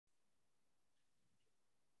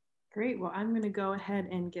Great, well, I'm gonna go ahead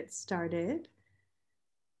and get started.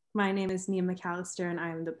 My name is Nia McAllister and I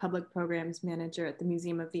am the Public Programs Manager at the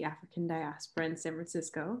Museum of the African Diaspora in San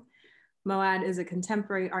Francisco. MoAD is a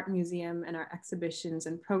contemporary art museum and our exhibitions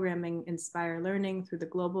and programming inspire learning through the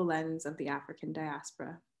global lens of the African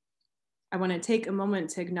diaspora. I wanna take a moment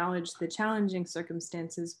to acknowledge the challenging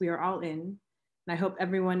circumstances we are all in, and I hope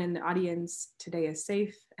everyone in the audience today is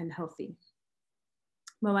safe and healthy.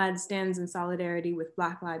 MoAD stands in solidarity with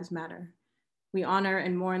Black Lives Matter. We honor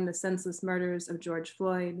and mourn the senseless murders of George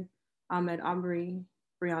Floyd, Ahmaud Arbery,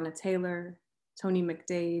 Breonna Taylor, Tony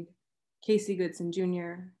McDade, Casey Goodson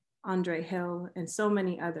Jr., Andre Hill, and so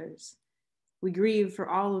many others. We grieve for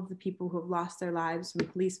all of the people who have lost their lives from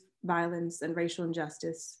police violence and racial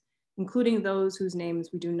injustice, including those whose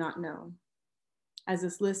names we do not know. As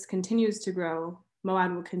this list continues to grow,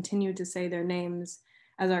 MoAD will continue to say their names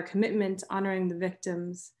as our commitment to honoring the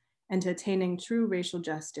victims and to attaining true racial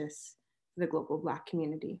justice for the global Black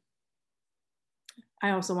community.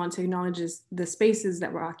 I also want to acknowledge the spaces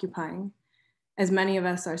that we're occupying, as many of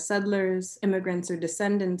us are settlers, immigrants, or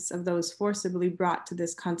descendants of those forcibly brought to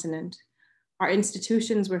this continent. Our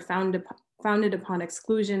institutions were founded upon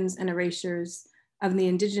exclusions and erasures of the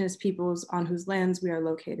indigenous peoples on whose lands we are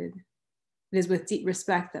located. It is with deep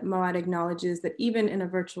respect that MoAD acknowledges that even in a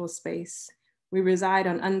virtual space, we reside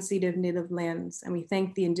on unceded native lands, and we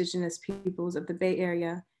thank the indigenous peoples of the Bay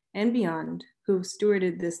Area and beyond who have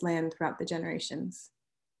stewarded this land throughout the generations.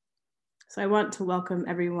 So I want to welcome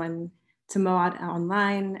everyone to MoAD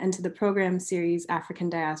Online and to the program series African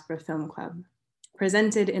Diaspora Film Club,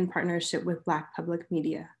 presented in partnership with Black Public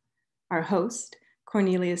Media. Our host,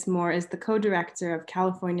 Cornelius Moore, is the co-director of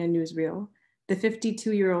California Newsreel, the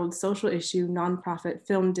 52-year-old social issue nonprofit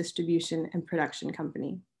film distribution and production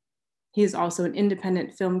company. He is also an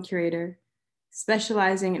independent film curator,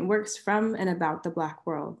 specializing in works from and about the Black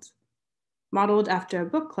world. Modeled after a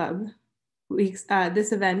book club,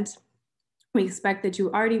 this event, we expect that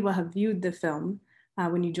you already will have viewed the film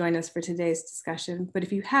when you join us for today's discussion, but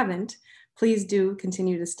if you haven't, please do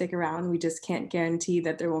continue to stick around. We just can't guarantee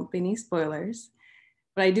that there won't be any spoilers.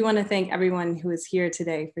 But I do want to thank everyone who is here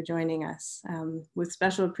today for joining us, with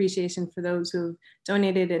special appreciation for those who have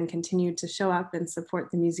donated and continued to show up and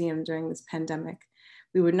support the museum during this pandemic.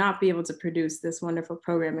 We would not be able to produce this wonderful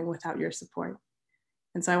programming without your support.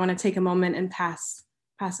 And so I want to take a moment and pass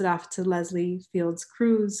it off to Leslie Fields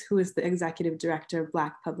Cruz, who is the Executive Director of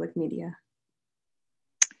Black Public Media.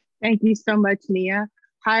 Thank you so much, Nia.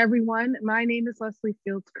 Hi, everyone. My name is Leslie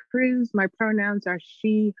Fields Cruz. My pronouns are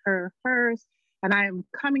she, her, hers. And I am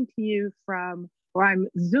coming to you I'm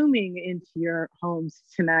zooming into your homes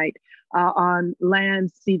tonight on land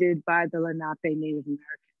ceded by the Lenape Native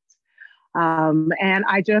Americans. And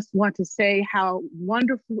I just want to say how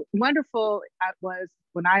wonderful it was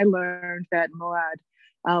when I learned that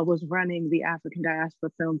MoAD was running the African Diaspora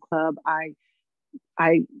Film Club.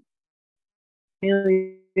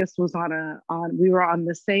 Cornelius was we were on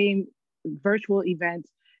the same virtual event.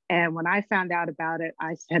 And when I found out about it,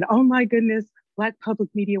 I said, oh my goodness, Black Public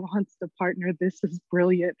Media wants to partner. This is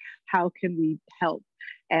brilliant. How can we help?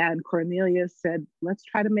 And Cornelius said, let's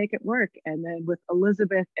try to make it work. And then with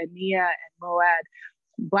Elizabeth and Nia and MoAD,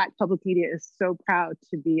 Black Public Media is so proud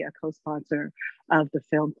to be a co-sponsor of the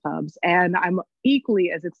film clubs. And I'm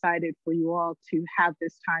equally as excited for you all to have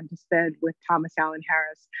this time to spend with Thomas Allen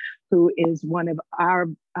Harris, who is one of our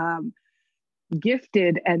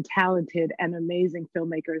gifted and talented and amazing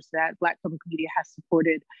filmmakers that Black Public Media has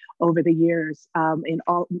supported over the years in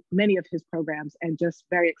many of his programs, and just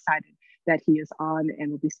very excited that he is on and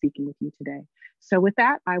will be speaking with you today. So with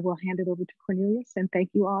that, I will hand it over to Cornelius, and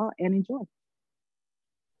thank you all and enjoy.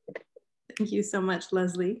 Thank you so much,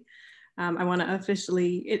 Leslie. I want to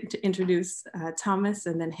officially introduce Thomas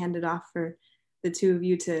and then hand it off for the two of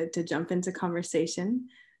you to jump into conversation.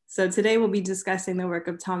 So today we'll be discussing the work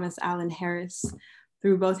of Thomas Allen Harris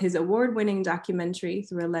through both his award-winning documentary,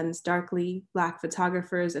 Through a Lens Darkly, Black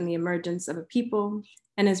Photographers and the Emergence of a People,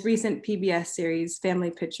 and his recent PBS series,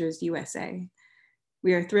 Family Pictures USA.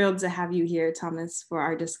 We are thrilled to have you here, Thomas, for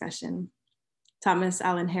our discussion. Thomas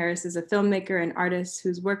Allen Harris is a filmmaker and artist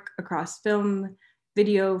whose work across film,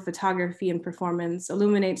 video, photography, and performance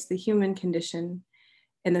illuminates the human condition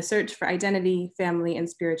in the search for identity, family, and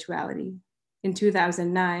spirituality. In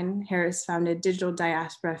 2009, Harris founded Digital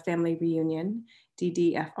Diaspora Family Reunion,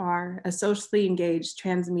 DDFR, a socially engaged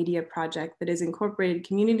transmedia project that has incorporated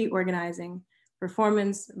community organizing,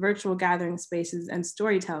 performance, virtual gathering spaces, and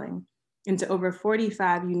storytelling into over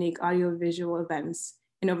 45 unique audiovisual events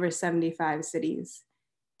in over 75 cities.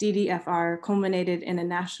 DDFR culminated in a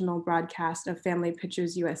national broadcast of Family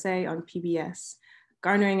Pictures USA on PBS,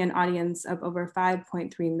 garnering an audience of over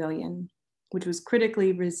 5.3 million, which was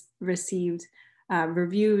critically received,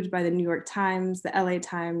 reviewed by the New York Times, the LA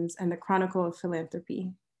Times, and the Chronicle of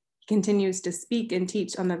Philanthropy. He continues to speak and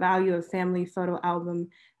teach on the value of family photo album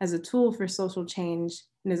as a tool for social change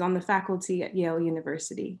and is on the faculty at Yale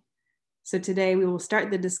University. So today we will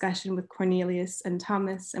start the discussion with Cornelius and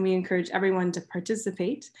Thomas, and we encourage everyone to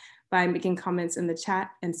participate by making comments in the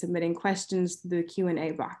chat and submitting questions through the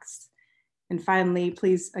Q&A box. And finally,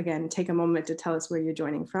 please, again, take a moment to tell us where you're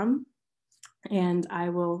joining from. And I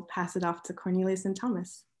will pass it off to Cornelius and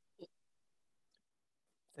Thomas.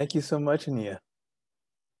 Thank you so much, Ania.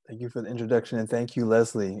 Thank you for the introduction, and thank you,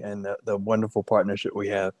 Leslie, and the wonderful partnership we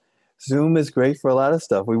have. Zoom is great for a lot of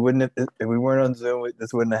stuff. We wouldn't have, if we weren't on Zoom,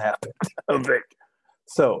 this wouldn't have happened.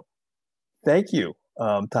 So thank you,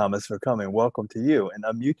 Thomas, for coming. Welcome to you, and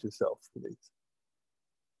unmute yourself, please.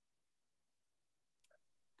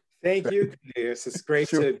 Thank you, Cornelius. It's great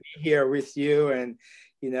to be here with you, and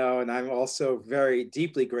and I'm also very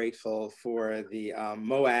deeply grateful for the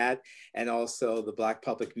MoAD and also the Black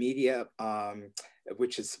Public Media,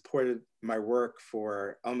 which has supported my work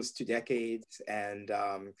for almost 2 decades, and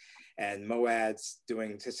MoAD's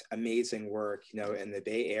doing just amazing work, in the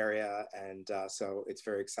Bay Area, and so it's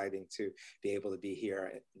very exciting to be able to be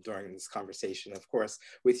here during this conversation. Of course,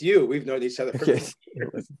 with you, we've known each other for many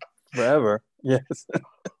years. Forever, yes.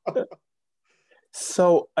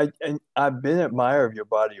 So I've been an admirer of your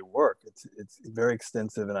body of work. It's very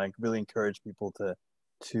extensive, and I really encourage people to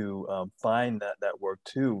find that work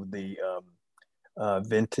too. The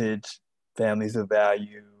vintage families of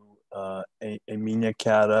value, Amina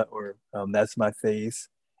Kata, or That's My Face,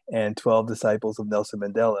 and 12 Disciples of Nelson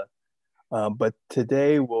Mandela. But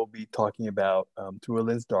today we'll be talking about Through a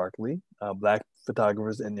Lens Darkly, Black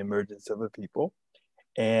Photographers and the Emergence of a People,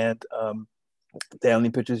 and Family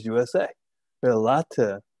Pictures USA. There's a lot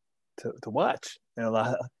to watch, and a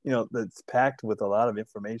lot, that's packed with a lot of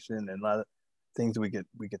information and a lot of things we could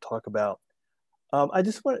talk about. I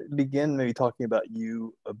just want to begin maybe talking about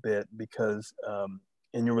you a bit, because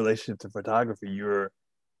in your relationship to photography, your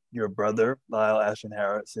brother Lyle Ashton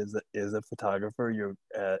Harris is a photographer.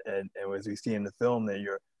 And as we see in the film, that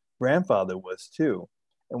your grandfather was too.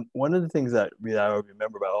 And one of the things that I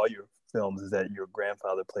remember about all your films is that your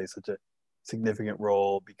grandfather plays such a significant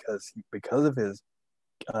role because of his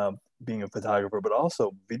being a photographer, but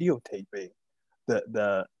also videotaping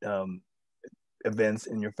the events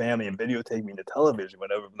in your family and videotaping the television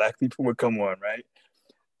whenever Black people would come on, right?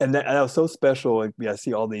 And that was so special. I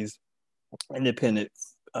see all these independent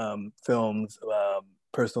films,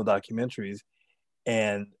 personal documentaries,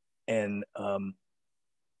 and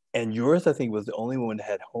yours, I think, was the only one that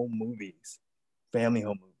had home movies, family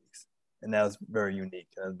home movies. And that was very unique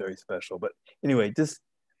and very special. But anyway, just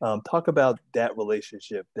talk about that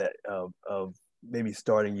relationship of maybe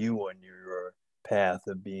starting you on your path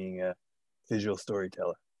of being a visual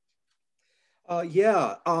storyteller.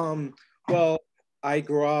 Well, I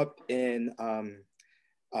grew up in,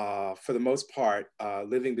 for the most part,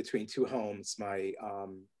 living between 2 homes, my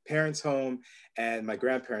parents' home and my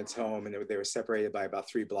grandparents' home, and they were separated by about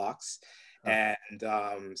 3 blocks. And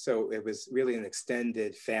so it was really an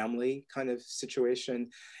extended family kind of situation.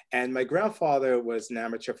 And my grandfather was an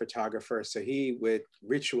amateur photographer, so he would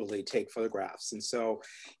ritually take photographs. And so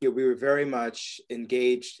we were very much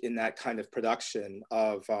engaged in that kind of production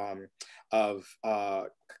of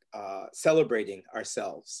celebrating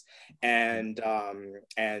ourselves, and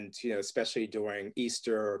especially during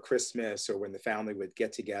Easter or Christmas, or when the family would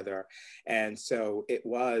get together. And so it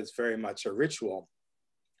was very much a ritual.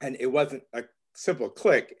 And it wasn't a simple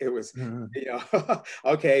click. It was,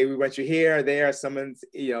 okay, we want you here, there, someone's,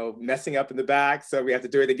 messing up in the back, so we have to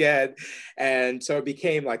do it again. And so it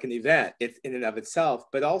became like an event in and of itself.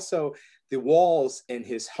 But also the walls in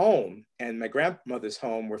his home and my grandmother's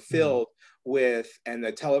home were filled with, and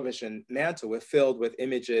the television mantle were filled with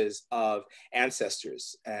images of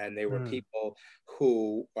ancestors. And they were people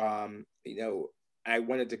who, I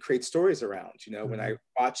wanted to create stories around. When I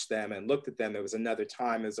watched them and looked at them, it was another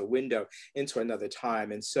time, as a window into another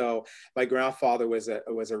time. And so my grandfather was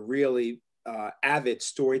a really avid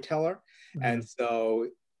storyteller. And so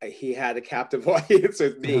he had a captive audience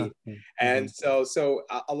with me. And so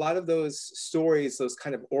a lot of those stories, those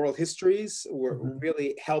kind of oral histories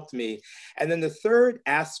really helped me. And then the third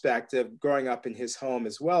aspect of growing up in his home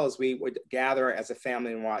as well is we would gather as a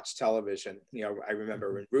family and watch television. I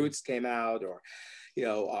remember when Roots came out, or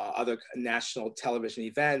other national television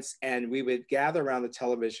events, and we would gather around the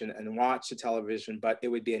television and watch the television, but it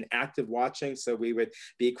would be an active watching. So we would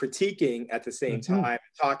be critiquing at the same time,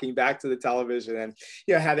 talking back to the television, and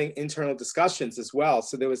having internal discussions as well.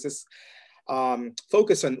 So there was this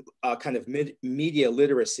focus on kind of media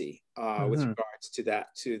literacy with regards to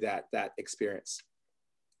that experience.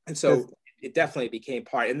 And so it definitely became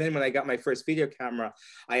part. And then when I got my first video camera,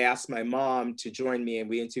 I asked my mom to join me, and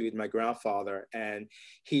we interviewed my grandfather, and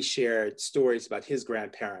he shared stories about his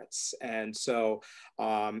grandparents. And so,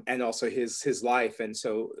 and also his life. And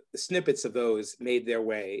so the snippets of those made their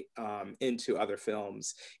way into other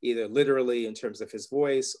films, either literally in terms of his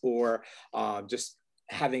voice, or just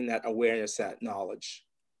having that awareness, that knowledge.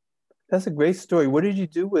 That's a great story. What did you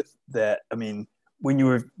do with that? I mean, when you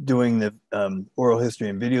were doing the oral history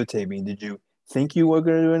and videotaping, did you think you were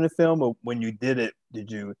going to do it in a film, or when you did it,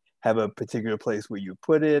 did you have a particular place where you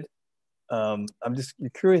put it? I'm just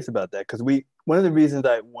curious about that, because one of the reasons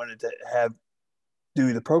I wanted to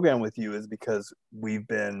do the program with you is because we've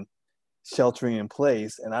been sheltering in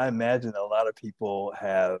place, and I imagine a lot of people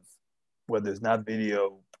have, whether it's not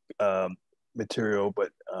video material,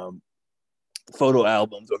 but photo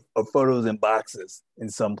albums or photos in boxes in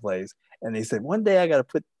some place. And they said, one day I got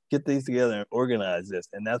to get these together and organize this.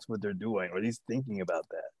 And that's what they're doing, or at least thinking about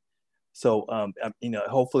that. So,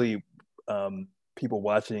 hopefully people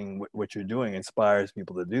watching what you're doing inspires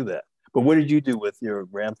people to do that. But what did you do with your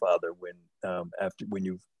grandfather when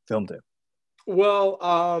you filmed him?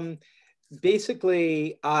 Well,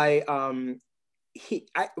 basically,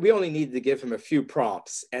 we only needed to give him a few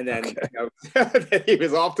prompts, and then then he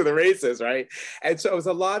was off to the races, right? And so it was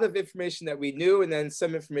a lot of information that we knew, and then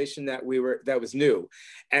some information that was new.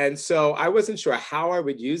 And so I wasn't sure how I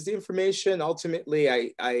would use the information. Ultimately,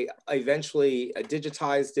 I eventually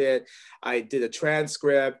digitized it. I did a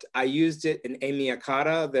transcript. I used it in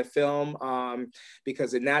EMERGENCE, the film,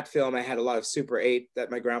 because in that film I had a lot of Super 8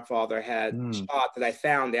 that my grandfather had shot that I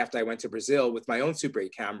found after I went to Brazil with my own Super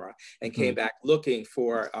 8 camera and came back looking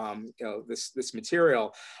for this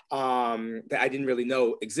material that I didn't really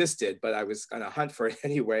know existed, but I was going to hunt for it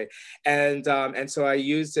anyway. And so I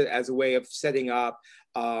used it as a way of setting up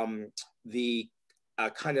the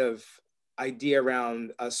kind of idea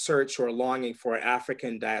around a search or longing for an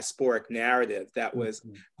African diasporic narrative that was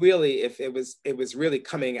really, it was really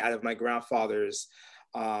coming out of my grandfather's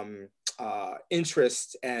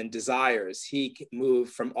interests and desires. He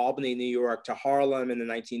moved from Albany, New York to Harlem in the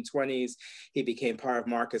 1920s. He became part of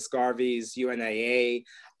Marcus Garvey's UNIA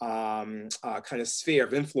kind of sphere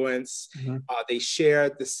of influence. They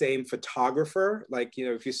shared the same photographer, like,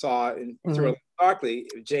 if you saw in Thriller Darkly,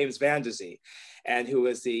 James Van Der Zee, and who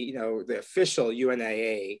was the official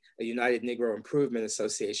UNIA, a United Negro Improvement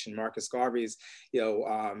Association, Marcus Garvey's,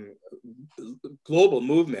 global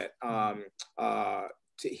movement.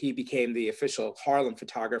 He became the official Harlem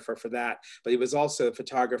photographer for that, but he was also a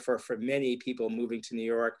photographer for many people moving to New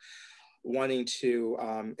York, wanting to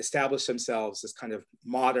establish themselves as kind of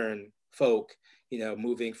modern folk,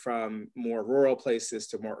 moving from more rural places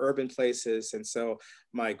to more urban places. And so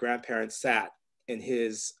my grandparents sat in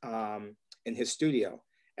his studio,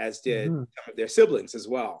 as did some of their siblings as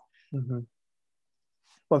well.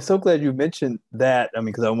 Well, I'm so glad you mentioned that. I mean,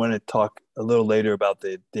 because I want to talk a little later about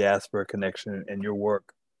the diaspora connection and your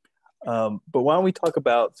work. But why don't we talk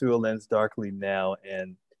about Through a Lens Darkly now?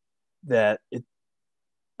 And that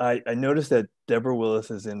I noticed that Deborah Willis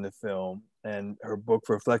is in the film, and her book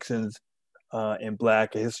Reflections in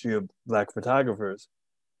Black, A History of Black Photographers,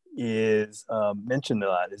 is mentioned a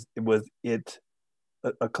lot. Was it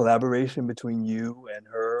a collaboration between you and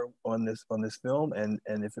her on this film? And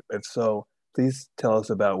if so, please tell us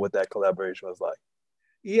about what that collaboration was like.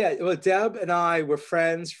 Yeah, well, Deb and I were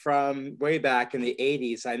friends from way back in the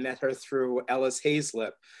 80s. I met her through Ellis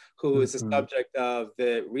Hazlip, who is the subject of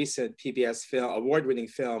the recent PBS award-winning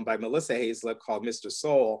film by Melissa Hazlip called Mr.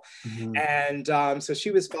 Soul. And so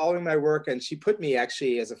she was following my work, and she put me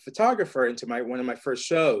actually as a photographer into one of my first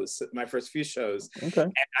shows, my first few shows.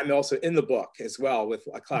 And I'm also in the book as well with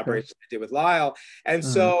a collaboration I did with Lyle. And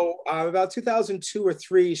so about 2002 or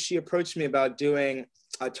 3, she approached me about turning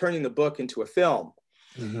the book into a film.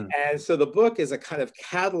 And so the book is a kind of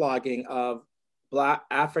cataloging of Black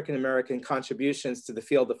African-American contributions to the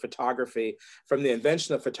field of photography, from the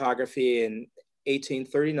invention of photography in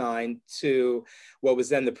 1839 to what was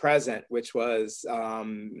then the present, which was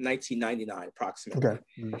 1999 approximately.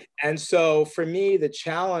 And so for me, the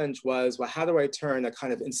challenge was, well, how do I turn a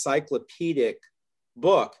kind of encyclopedic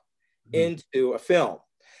book into a film?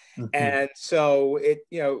 And so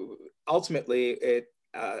ultimately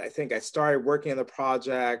I think I started working on the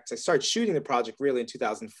project. I started shooting the project really in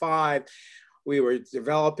 2005. We were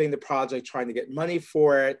developing the project, trying to get money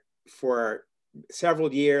for it, for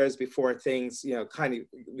several years before things, you know, kind of,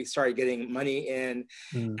 we started getting money in.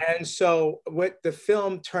 And so what the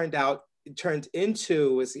film turned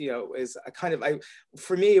into was, you know, is a kind of,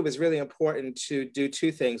 for me, it was really important to do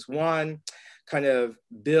two things. One, kind of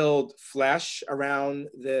build flesh around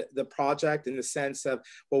the project in the sense of,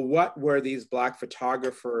 well, what were these Black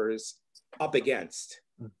photographers up against?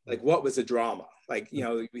 Like, what was the drama? Like, you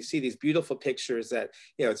know, we see these beautiful pictures that,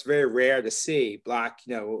 you know, it's very rare to see Black,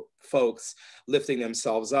 you know, folks lifting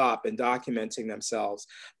themselves up and documenting themselves.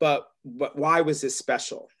 But why was this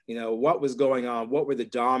special? You know, what was going on? What were the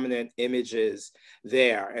dominant images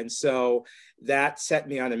there? And so that set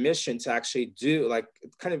me on a mission to actually do, like,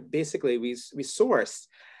 kind of basically we sourced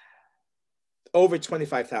over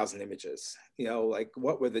 25,000 images. You know, like,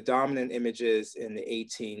 what were the dominant images in the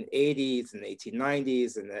 1880s and the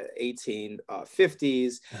 1890s and the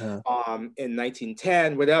 1850s, in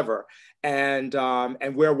 1910, whatever, and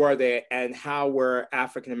where were they, and how were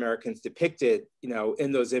African Americans depicted, you know,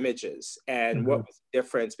 in those images, and what was the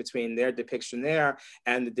difference between their depiction there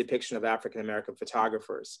and the depiction of African American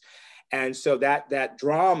photographers. And so that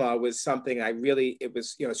drama was something it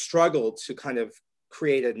was, you know, struggled to kind of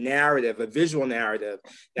create a narrative, a visual narrative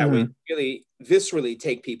that would really viscerally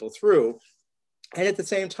take people through. And at the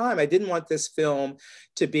same time, I didn't want this film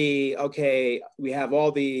to be, okay, we have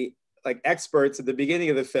all the like experts at the beginning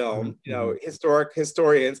of the film, you know,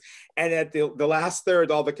 historians, and at the last third,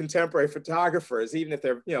 all the contemporary photographers, even if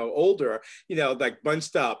they're, you know, older, you know, like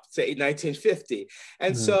bunched up, say 1950.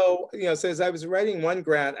 And so, you know, so as I was writing one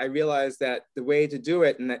grant, I realized that the way to do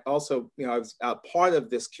it, and also, you know, I was part of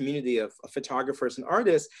this community of photographers and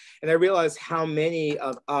artists, and I realized how many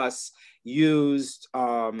of us used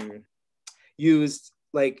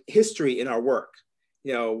like history in our work.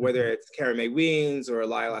 You know, whether it's Karen May Weens or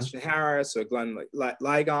Lyle Ashton Harris or Glenn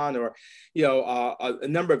Ligon, or, you know, a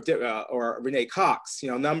number of, or Renee Cox, you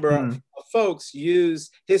know, a number of folks use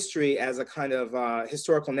history as a kind of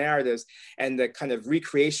historical narratives, and the kind of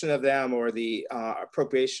recreation of them, or the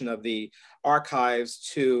appropriation of the archives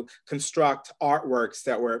to construct artworks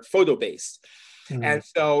that were photo-based. And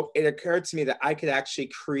so it occurred to me that I could actually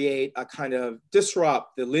create a kind of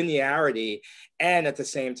disrupt the linearity, and at the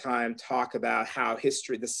same time talk about how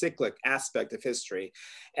history, the cyclic aspect of history.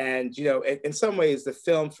 And, you know, in some ways, the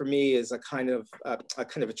film for me is a kind of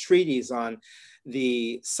a treatise on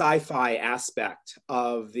the sci-fi aspect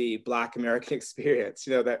of the Black American experience,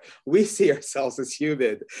 you know, that we see ourselves as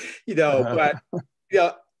human, you know, but, you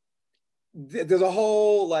know, there's a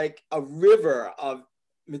whole, like, a river of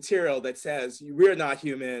material that says we're not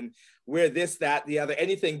human, we're this, that, the other,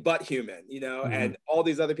 anything but human, you know, and all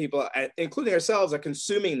these other people, including ourselves, are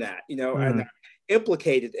consuming that, you know, and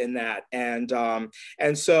implicated in that. And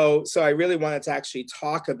so I really wanted to actually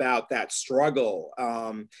talk about that struggle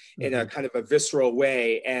in a kind of a visceral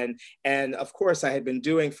way. And of course, I had been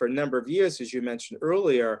doing for a number of years, as you mentioned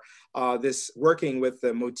earlier, this working with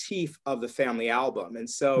the motif of the family album. And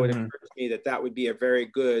so it occurred to me that that would be a very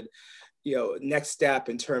good, you know, next step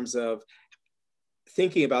in terms of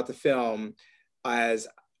thinking about the film as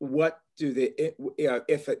what do the, you know,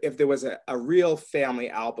 if there was a real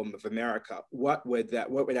family album of America, what would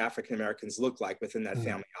African Americans look like within that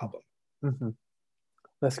family album?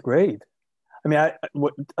 That's great. I mean,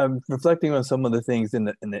 I'm reflecting on some of the things in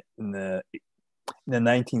the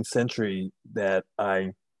 19th century that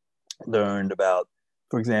I learned about.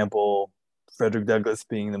 For example, Frederick Douglass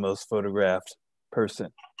being the most photographed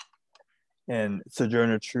person, and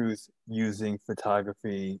Sojourner Truth using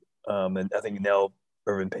photography, and I think Nell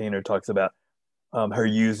Irvin Painter talks about her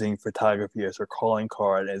using photography as her calling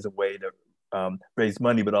card, as a way to raise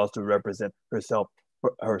money, but also represent herself.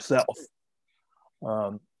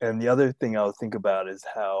 And the other thing I would think about is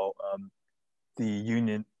how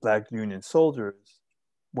the Black Union soldiers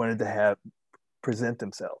wanted to present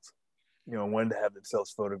themselves, you know, wanted to have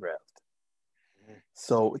themselves photographed.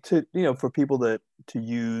 So for people to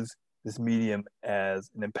use this medium as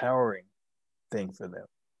an empowering thing for them.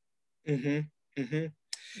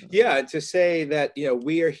 Yeah, to say that, you know,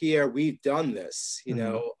 we are here, we've done this, you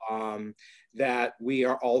know, that we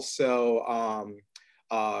are also,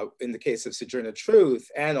 in the case of Sojourner Truth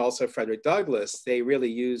and also Frederick Douglass, they really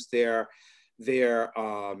used the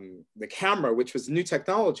camera, which was new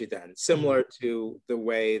technology then, similar to the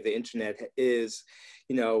way the internet is,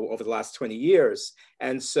 you know, over the last 20 years.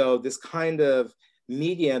 And so this kind of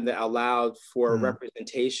medium that allowed for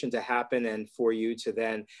representation to happen, and for you to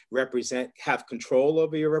then have control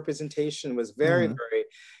over your representation, was very, very,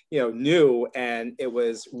 you know, new, and it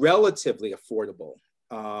was relatively affordable.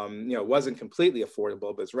 wasn't completely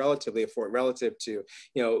affordable, but it's relatively affordable relative to,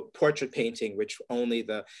 portrait painting, which only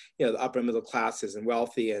the upper middle classes and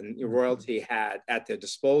wealthy and royalty had at their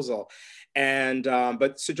disposal. And,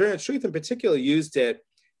 but Sojourner Truth in particular used it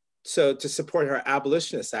to support her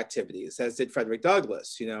abolitionist activities, as did Frederick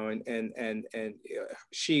Douglass, and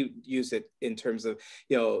she used it in terms of,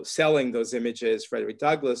 selling those images. Frederick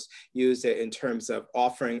Douglass used it in terms of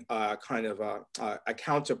offering a kind of a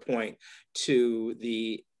counterpoint to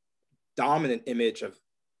the dominant image of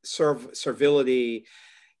servility,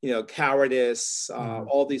 cowardice,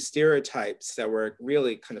 all these stereotypes that were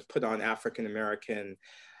really kind of put on African American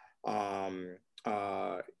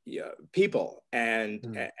people,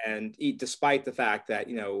 and despite the fact that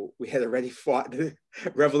we had already fought the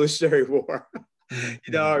Revolutionary War,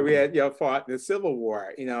 we had fought the Civil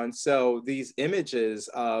War, and so these images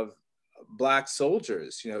of Black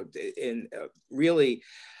soldiers, in really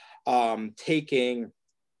taking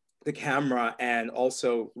the camera and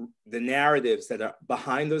also the narratives that are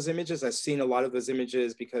behind those images. I've seen a lot of those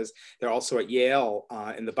images because they're also at Yale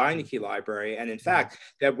in the Beinecke Library. And in fact,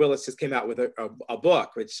 Deb Willis just came out with a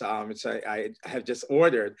book, which I have just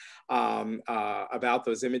ordered, about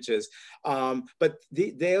those images. But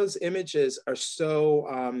those images are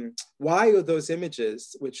so, why are those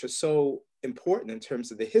images, which are so important in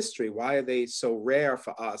terms of the history, why are they so rare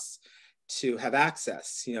for us to have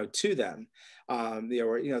access, to them? There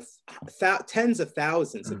were, tens of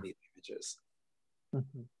thousands of these images.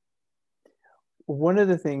 One of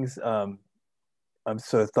the things I'm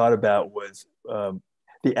sort of thought about was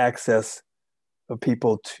the access of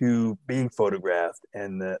people to being photographed,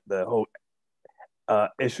 and the whole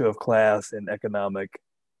issue of class and economic,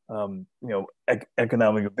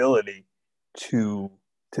 economic ability to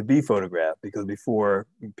be photographed. Because before,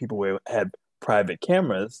 people had private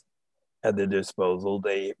cameras at their disposal,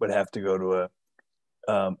 they would have to go to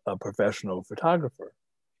a professional photographer.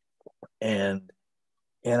 And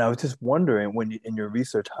I was just wondering, when in your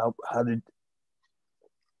research,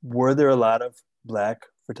 were there a lot of Black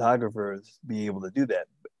photographers being able to do that?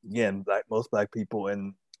 Again, most Black people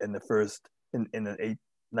in the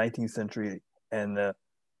 19th century and the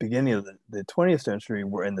beginning of the 20th century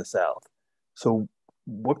were in the South. So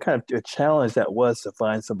what kind of a challenge that was to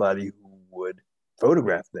find somebody who would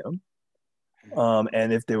photograph them?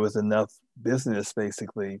 And if there was enough business,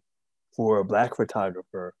 basically, for a Black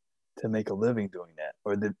photographer to make a living doing that,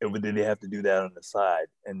 or did they have to do that on the side?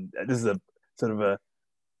 And this is a sort of a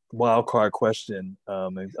wild card question. I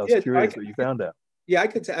was curious what you found out. Yeah, I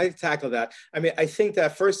could tackle that. I mean, I think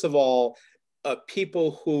that first of all,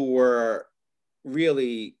 people who were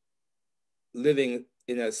really living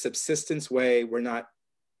in a subsistence way were not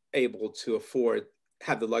able to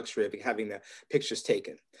have the luxury of having the pictures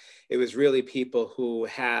taken. It was really people who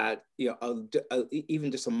had,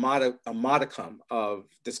 even just a modicum of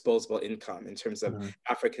disposable income in terms of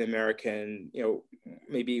African American,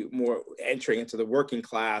 maybe more entering into the working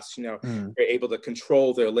class, they're able to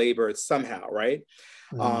control their labor somehow, right?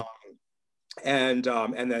 And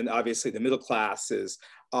then obviously the middle classes,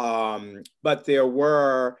 but there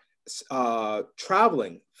were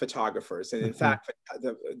traveling photographers. And in fact,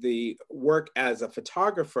 the work as a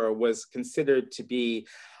photographer was considered to be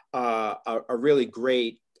a really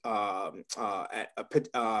great,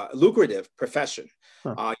 lucrative profession.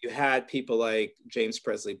 You had people like James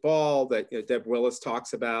Presley Ball that Deb Willis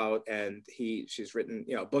talks about, and she's written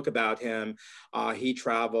a book about him. He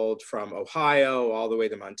traveled from Ohio all the way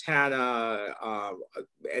to Montana,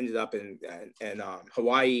 ended up in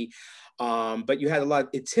Hawaii. But you had a lot of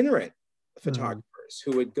itinerant photographers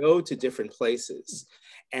who would go to different places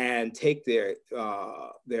and take their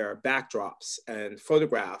backdrops and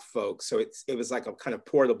photograph folks. So it was like a kind of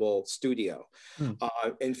portable studio.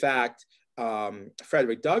 In fact,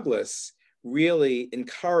 Frederick Douglass really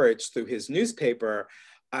encouraged, through his newspaper,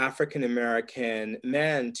 African American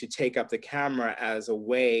men to take up the camera as a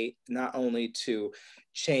way not only to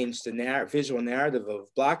change the visual narrative of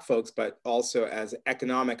Black folks, but also as an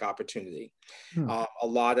economic opportunity. A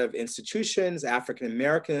lot of institutions, African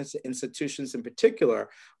American institutions in particular,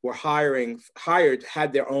 were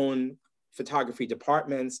had their own photography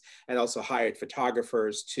departments, and also hired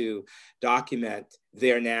photographers to document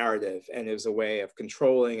their narrative. And it was a way of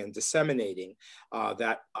controlling and disseminating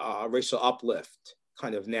that racial uplift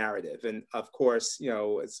kind of narrative. And of course,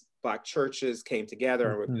 as Black churches came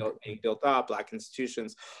together and were being built up, Black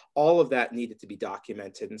institutions, all of that needed to be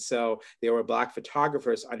documented. And so there were Black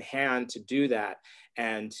photographers on hand to do that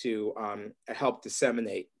and to help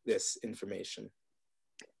disseminate this information.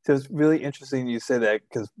 So it's really interesting you say that,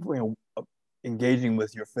 because engaging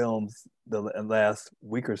with your films the last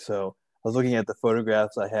week or so, was looking at the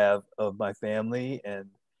photographs I have of my family, and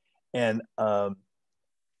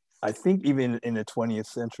I think even in the 20th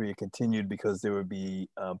century, it continued because there would be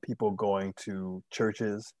people going to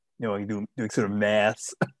churches, you know, doing sort of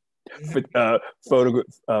mass photography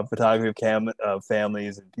of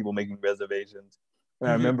families and people making reservations. And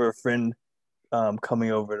I remember a friend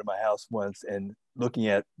coming over to my house once and looking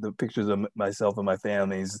at the pictures of myself and my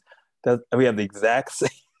families. That we have the exact same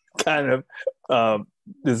kind of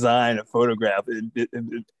design of photograph.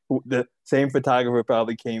 The same photographer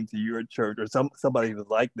probably came to your church, or somebody who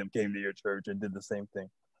like them came to your church and did the same thing.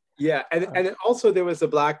 Yeah, and also there was the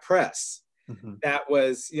Black press. That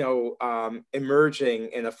was, you know, emerging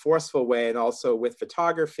in a forceful way, and also with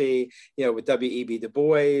photography, you know, with W.E.B. Du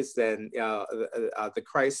Bois and the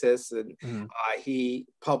Crisis, and he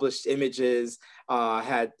published images,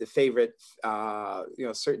 had the favorite, you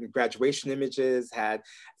know, certain graduation images, had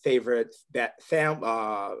favorite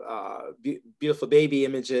beautiful baby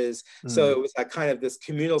images. So it was like kind of this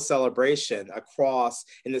communal celebration across,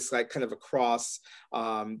 in this like kind of across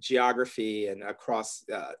geography and across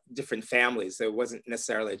different families. So it wasn't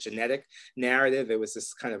necessarily a genetic narrative. It was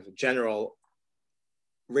this kind of general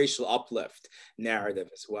racial uplift narrative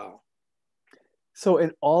as well. So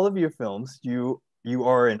in all of your films, you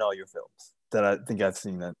are in all your films that I think I've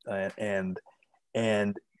seen that,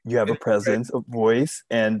 and you have a presence, a voice,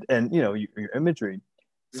 and you know your imagery.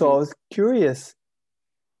 So I was curious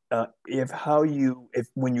if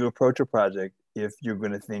when you approach a project, if you're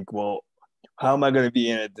going to think, well, how am I going to be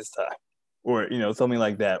in it this time, or you know, something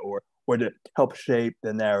like that, or to help shape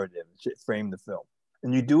the narrative, frame the film.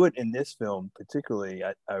 And you do it in this film, particularly,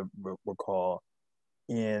 I recall,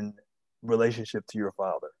 in relationship to your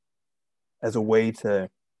father, as a way to,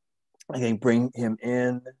 I think, bring him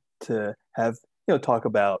in to have, you know, talk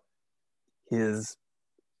about his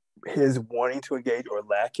wanting to engage or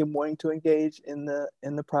lack him wanting to engage in the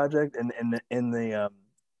project, and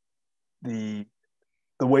the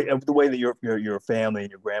way that your family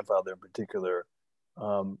and your grandfather in particular,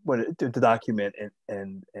 to document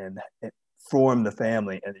and form the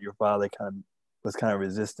family, and that your father was kind of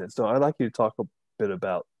resistant. So I'd like you to talk a bit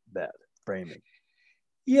about that framing.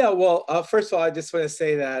 Yeah, well, first of all, I just want to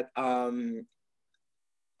say that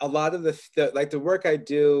a lot of the work I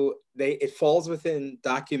do, it falls within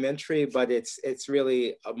documentary, but it's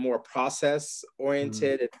really a more process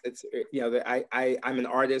oriented. It's you know, I'm an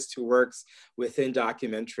artist who works within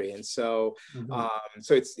documentary, and so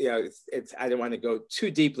so it's, you know, it's I don't want to go too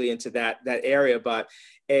deeply into that area, but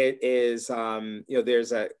it is, you know,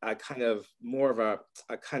 there's a kind of more of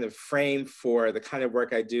a kind of frame for the kind of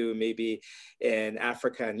work I do, maybe in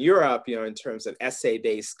Africa and Europe, you know, in terms of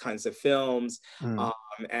essay-based kinds of films,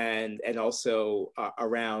 and also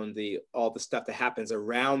around all the stuff that happens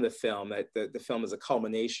around the film. That the film is a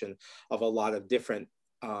culmination of a lot of different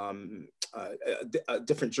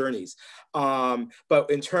different journeys. But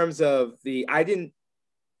in terms of I didn't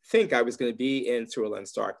think I was going to be in Through a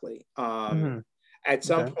Lens Darkly. At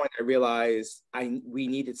some point, I realized we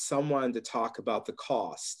needed someone to talk about the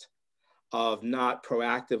cost of not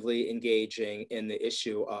proactively engaging in the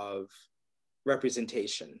issue of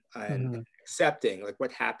representation and accepting, like,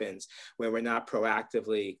 what happens when we're not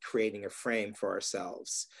proactively creating a frame for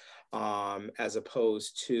ourselves, as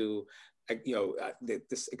opposed to, you know,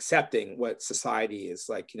 this accepting what society is,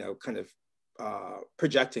 like, you know, kind of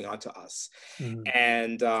projecting onto us.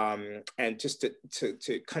 And just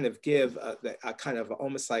to kind of give a kind of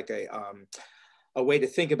almost like a way to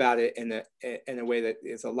think about it in a way that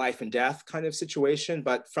is a life and death kind of situation,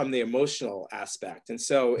 but from the emotional aspect. And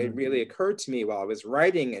so it really occurred to me while I was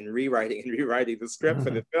writing and rewriting the script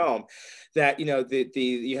for the film, that, you know,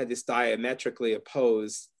 you had this diametrically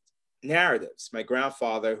opposed narratives. My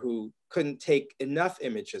grandfather, who couldn't take enough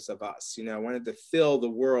images of us, you know, wanted to fill the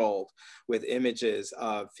world with images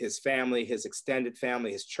of his family, his extended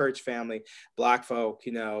family, his church family, Black folk,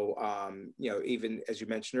 you know, even as you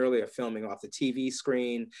mentioned earlier, filming off the TV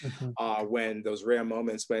screen, when those rare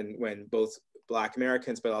moments when both Black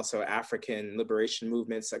Americans, but also African liberation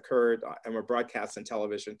movements occurred and were broadcast on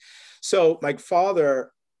television. So my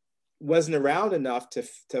father wasn't around enough to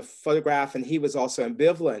photograph, and he was also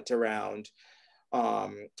ambivalent around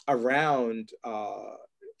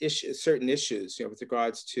certain issues, you know, with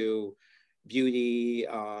regards to beauty,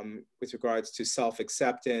 with regards to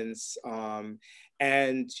self-acceptance,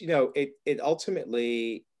 and, you know, it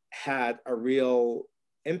ultimately had a real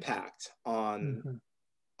impact on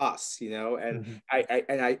us, you know, and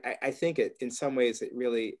I think in some ways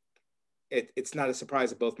it's not a surprise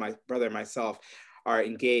that both my brother and myself are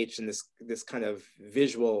engaged in this kind of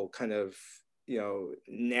visual kind of, you know,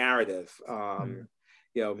 narrative,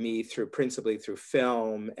 me principally through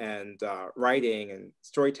film and writing and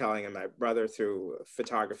storytelling, and my brother through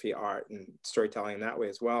photography, art, and storytelling in that way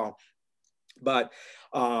as well. But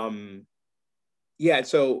yeah,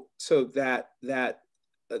 so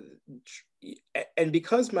and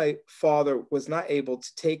because my father was not able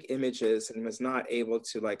to take images and was not able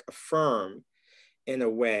to like affirm in a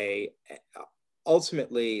way,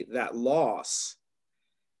 ultimately that loss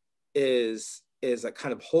is a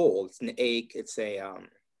kind of hole. It's an ache. It's I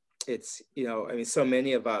mean, so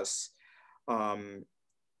many of us,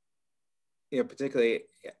 particularly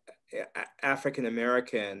African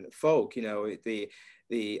American folk, whether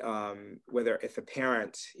if a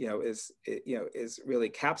parent, is really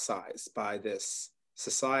capsized by this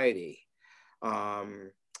society,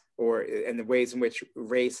 or in the ways in which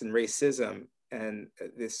race and racism and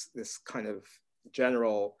this kind of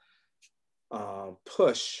general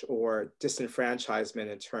push or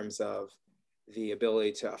disenfranchisement in terms of the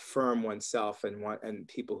ability to affirm oneself and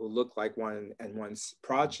people who look like one and one's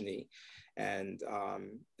progeny, and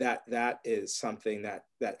that is something that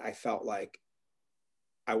I felt like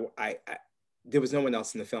I there was no one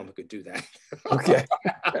else in the film who could do that. Okay.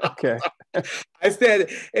 Okay. I said,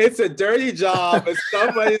 it's a dirty job, but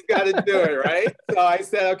somebody's got to do it, right? So I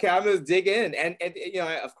said, okay, I'm going to dig in. And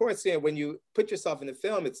of course, when you put yourself in the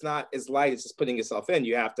film, it's not as light as just putting yourself in.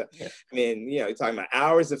 You have to, I mean, you're talking about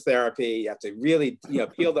hours of therapy. You have to really,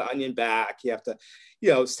 peel the onion back. You have to,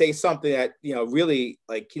 say something that, really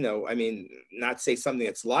like, I mean, not say something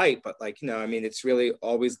that's light, but like, I mean, it's really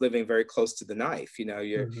always living very close to the knife.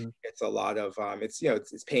 It's a lot of,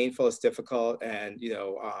 it's painful, it's difficult. And,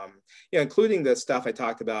 including the stuff I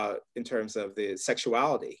talked about in terms of the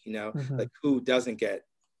sexuality, like who doesn't get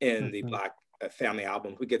in the Black family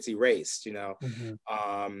album, who gets erased,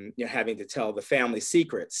 having to tell the family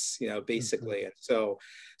secrets, basically. And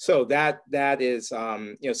so that is,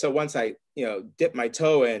 so once I, dipped my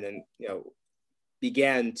toe in and,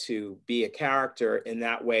 began to be a character in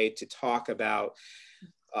that way, to talk about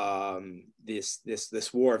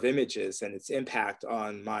this war of images and its impact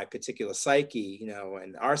on my particular psyche,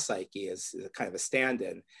 and our psyche as kind of a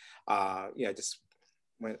stand-in, just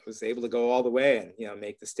was able to go all the way and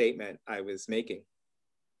make the statement I was making.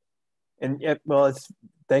 And well,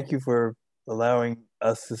 thank you for allowing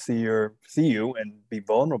us to see you and be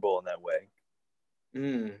vulnerable in that way.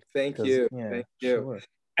 Thank you. Yeah, thank you. Sure.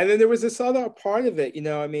 And then there was this other part of it,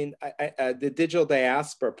 I mean, the digital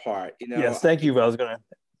diaspora part, Yes, thank you. I was going to.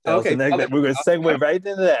 Okay, we're going to segue right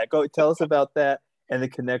into that. Go tell us about that and the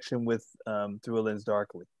connection with Through a Lens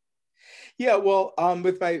Darkly. Yeah, well,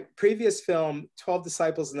 with my previous film, 12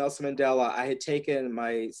 Disciples of Nelson Mandela, I had taken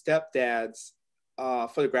my stepdad's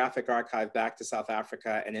photographic archive back to South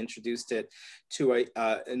Africa and introduced it to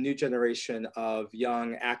a new generation of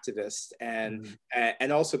young activists and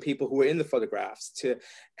also people who were in the photographs, to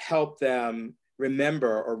help them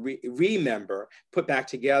remember or remember, put back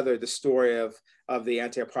together the story of the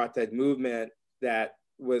anti-apartheid movement that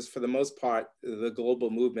was, for the most part, the global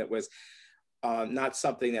movement was not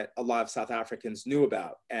something that a lot of South Africans knew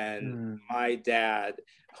about. And my dad,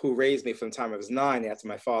 who raised me from the time I was 9, after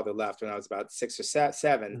my father left when I was about 6 or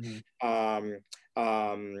 7,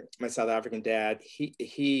 my South African dad,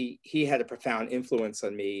 he had a profound influence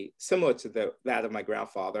on me, similar to that of my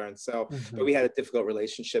grandfather. And so, but we had a difficult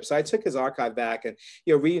relationship. So I took his archive back and,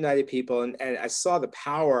 reunited people. And I saw the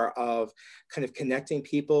power of kind of connecting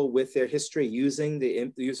people with their history using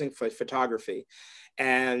photography.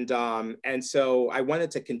 And so I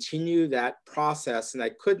wanted to continue that process, and I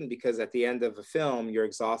couldn't, because at the end of a film, you're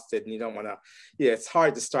exhausted and you don't want to, it's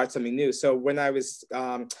hard to start something new. So when I was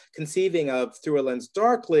conceiving of Through a Lens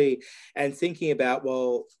Darkly and thinking about,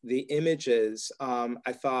 well, the images,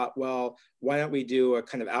 I thought, well, why don't we do a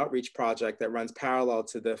kind of outreach project that runs parallel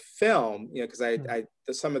to the film? Because I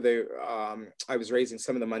was raising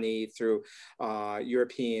some of the money through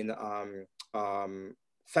European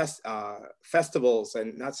festivals,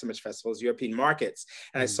 and not so much festivals, European markets.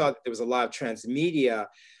 And I saw that there was a lot of transmedia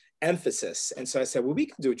emphasis. And so I said, well, we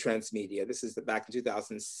can do transmedia. This is back in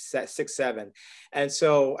 2006, 7. And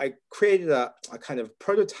so I created a kind of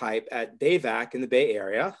prototype at BAVAC in the Bay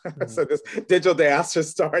Area. So this digital diaspora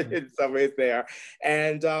started in some ways there.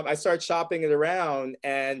 And I started shopping it around,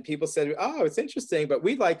 and people said, oh, it's interesting, but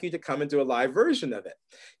we'd like you to come and do a live version of it.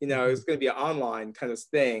 It's going to be an online kind of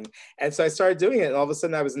thing. And so I started doing it, and all of a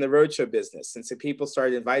sudden I was in the roadshow business. And so people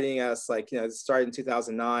started inviting us, it started in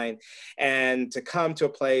 2009, and to come to a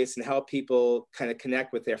place and help people kind of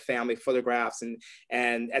connect with their family photographs.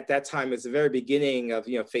 And at that time, it was the very beginning of,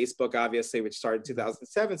 Facebook, obviously, which started in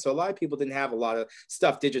 2007. So a lot of people didn't have a lot of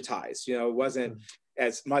stuff digitized. It wasn't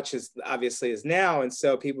as much as obviously as now. And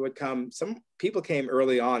so people would come, some people came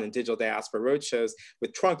early on in digital diaspora roadshows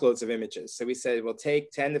with trunk loads of images. So we said, we'll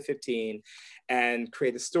take 10 to 15 and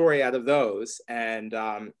create a story out of those, and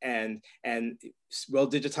we'll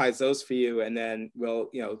digitize those for you, and then we'll,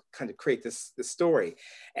 you know, kind of create this story,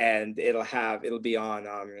 and it'll be on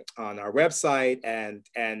our website, and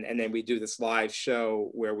then we do this live show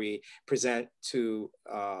where we present to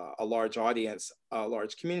a large audience, a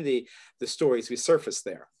large community, the stories we surface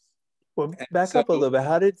there. Well, back up a little bit.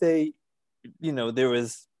 How did they, you know,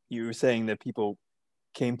 you were saying that people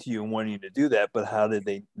came to you and wanted you to do that, but how did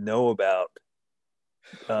they know about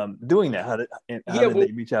doing that? How did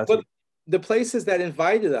they reach out to you? The places that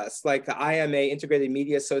invited us, like the IMA, Integrated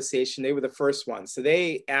Media Association, they were the first ones. So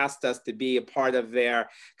they asked us to be a part of their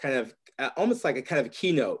kind of, almost like a kind of a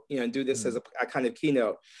keynote, you know, and do this as a kind of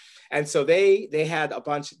keynote. And so they had a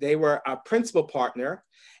bunch, they were a principal partner.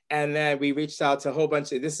 And then we reached out to a whole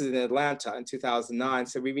bunch of, this is in Atlanta in 2009.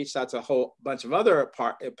 So we reached out to a whole bunch of other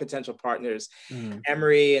potential partners,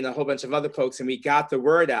 Emory and a whole bunch of other folks, and we got the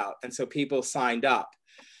word out. And so people signed up.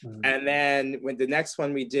 And then when the next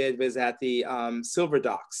one we did was at the Silver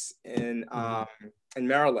Docks in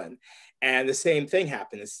Maryland. And the same thing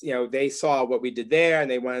happened. It's, you know, they saw what we did there and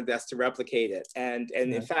they wanted us to replicate it. And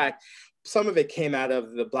in fact, some of it came out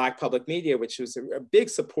of the Black public media, which was a big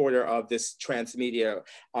supporter of this transmedia.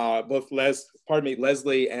 Both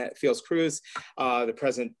Leslie and Fields Cruz, the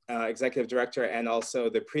present executive director, and also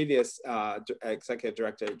the previous executive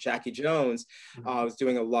director, Jackie Jones, was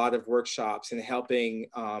doing a lot of workshops and helping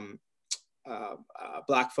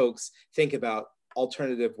Black folks think about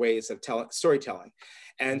alternative ways of storytelling.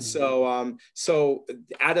 And so, so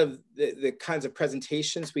out of the kinds of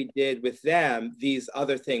presentations we did with them, these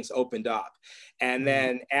other things opened up. And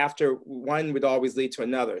then after, one would always lead to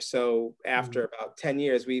another. So after about 10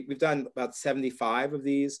 years, we've done about 75 of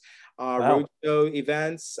these roadshow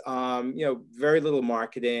events, you know, very little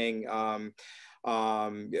marketing.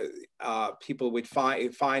 People would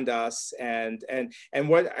find us, and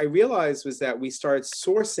what I realized was that we started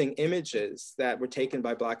sourcing images that were taken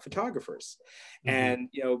by Black photographers. And,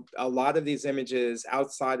 you know, a lot of these images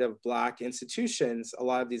outside of Black institutions, a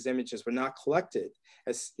lot of these images were not collected.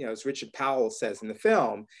 As you know, as Richard Powell says in the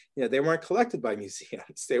film, you know, they weren't collected by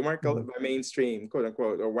museums. They weren't collected by mainstream, quote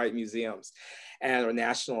unquote, or white museums, or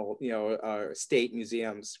national, you know, or state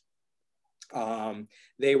museums.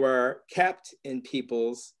 They were kept in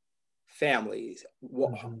people's families,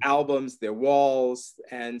 albums, their walls.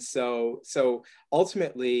 And so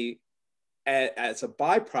ultimately, as a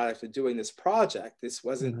byproduct of doing this project, this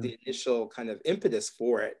wasn't the initial kind of impetus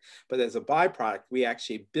for it, but as a byproduct, we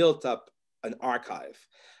actually built up an archive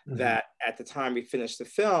that at the time we finished the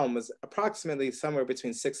film was approximately somewhere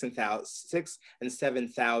between 6,000 and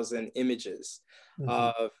 7,000 images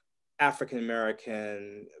of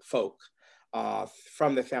African-American folk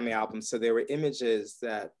from the family album. So there were images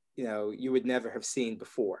that, you know, you would never have seen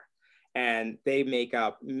before. And they make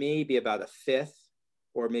up maybe about a fifth,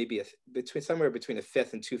 or maybe somewhere between a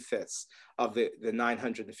fifth and 2/5 of the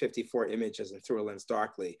 954 images in Through a Lens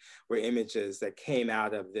Darkly were images that came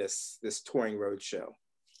out of this touring roadshow.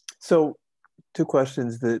 So 2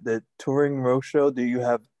 questions. The touring roadshow, do you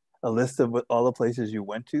have a list of all the places you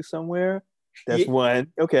went to somewhere? That's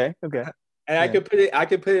one. Okay. And I could put it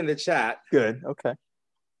in the chat. Good. Okay.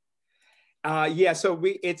 Yeah, so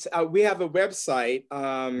we have a website.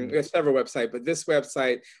 We have several websites, but this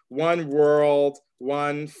website,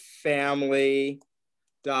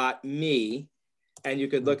 oneworld.onefamily.me, and you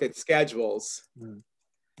could look at schedules,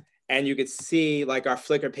 and you could see like our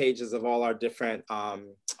Flickr pages of all our different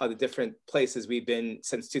the different places we've been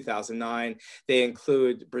since 2009. They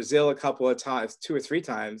include Brazil a couple of times, 2 or 3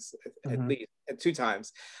 times, at least 2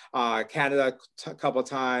 times, Canada a couple of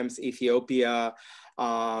times, Ethiopia,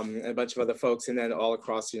 and a bunch of other folks, and then all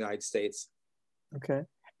across the United States. Okay.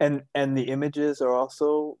 And the images are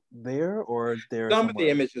also there, or there? Some of the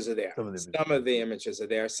images are there. Some of the images are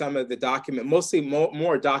there. Some of the mostly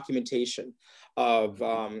more documentation of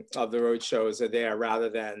the road shows are there rather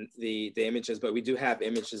than the images, but we do have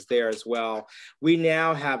images there as well. We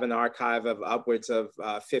now have an archive of upwards of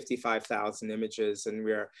 55,000 images, and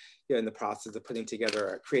we're in the process of putting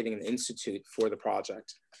together, creating an institute for the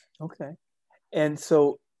project. Okay. And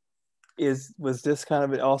so was this kind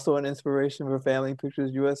of also an inspiration for Family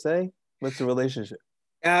Pictures USA? What's the relationship?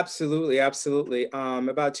 Absolutely, absolutely.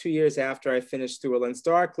 About 2 years after I finished Through a Lens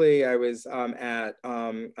Darkly, I was on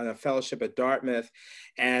a fellowship at Dartmouth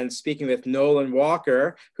and speaking with Nolan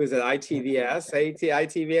Walker, who's at ITVS,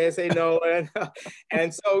 ITVS, hey Nolan.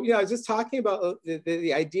 And so, just talking about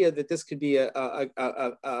the idea that this could be a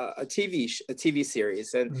TV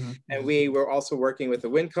series. And we were also working with the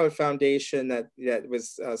Wincode Foundation that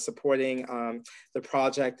was supporting the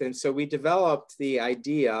project. And so we developed the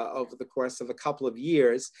idea over the course of a couple of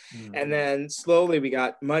years. And then slowly we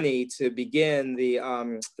got money to begin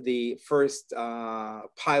the first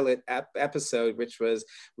pilot episode, which was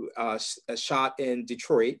shot in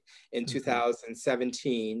Detroit in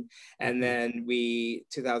 2017. And then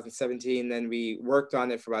 2017, then we worked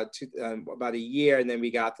on it for about a year, and then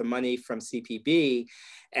we got the money from CPB,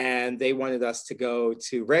 and they wanted us to go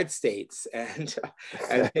to red states and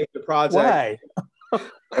make the project. Why?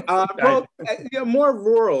 More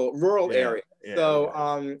rural area.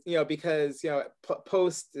 So, because,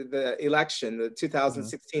 post the election, the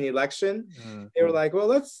 2016 election, they were like, well,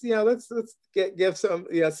 let's give some,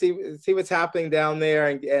 see what's happening down there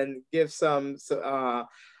and give some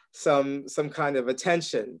kind of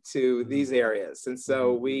attention to these areas. And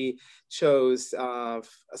so we chose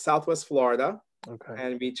Southwest Florida. Okay.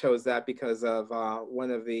 And we chose that because of one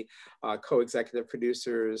of the co-executive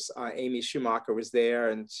producers, Amy Schumacher, was there,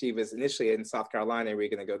 and she was initially in South Carolina. We were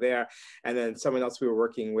going to go there, and then someone else we were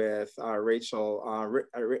working with, Rachel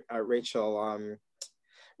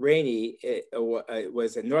Rainey, it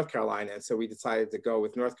was in North Carolina, and so we decided to go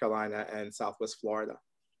with North Carolina and Southwest Florida.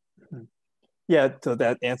 Yeah, so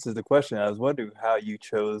that answers the question. I was wondering how you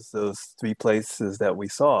chose those three places that we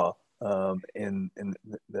saw in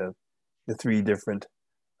the three different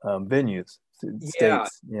venues,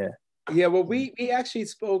 states. Yeah, well, we actually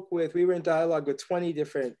we were in dialogue with 20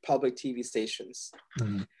 different public TV stations.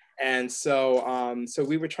 And so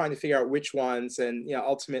we were trying to figure out which ones, and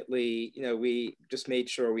ultimately, we just made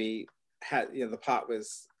sure we had, the pot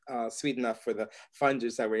was sweet enough for the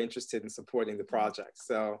funders that were interested in supporting the project.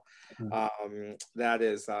 So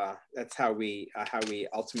that's how we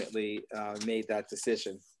ultimately made that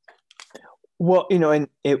decision. Well, and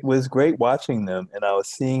it was great watching them, and I was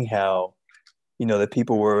seeing how, that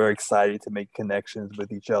people were very excited to make connections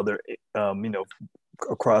with each other,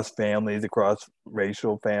 across families, across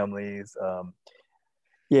racial families.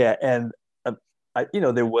 And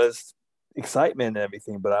there was excitement and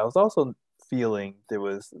everything, but I was also feeling there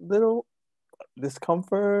was little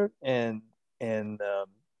discomfort and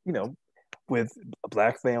with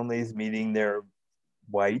Black families meeting their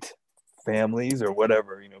white families or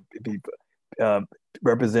whatever, people.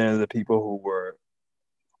 Represented the people who were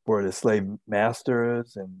the slave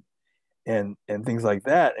masters and things like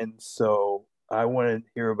that. And so I wanted to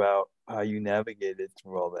hear about how you navigated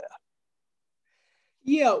through all that.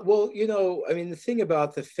 Yeah, well, the thing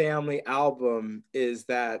about the family album is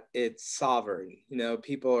that it's sovereign.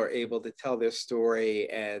 People are able to tell their story,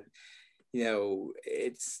 and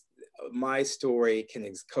it's my story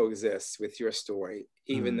can coexist with your story,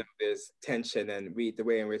 even though there's tension, and the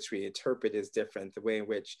way in which we interpret is different. The way in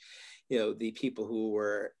which, the people who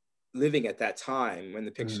were living at that time when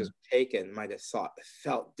the pictures were taken might have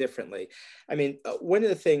felt differently. One of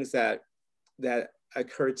the things that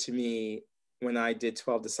occurred to me when I did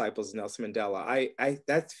 12 Disciples of Nelson Mandela,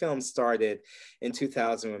 that film started in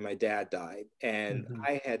 2000 when my dad died, and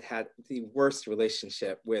I had the worst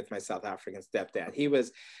relationship with my South African stepdad. He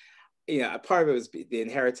was, part of it was the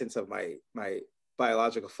inheritance of my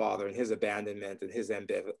biological father and his abandonment and his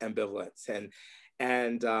ambivalence,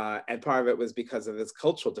 and part of it was because of his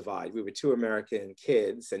cultural divide. We were two American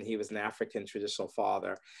kids, and he was an African traditional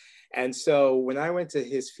father. And so when I went to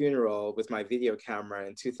his funeral with my video camera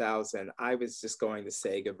in 2000, I was just going to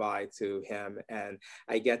say goodbye to him. And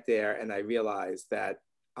I get there and I realized that,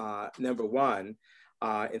 number one,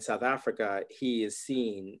 in South Africa, he is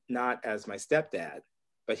seen not as my stepdad,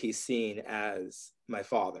 but he's seen as my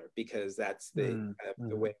father, because that's the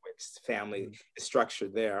way in which family is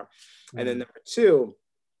structured there. And then number two,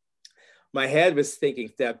 my head was thinking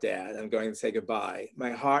stepdad, I'm going to say goodbye.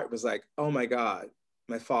 My heart was like, oh my God,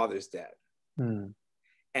 my father's dead.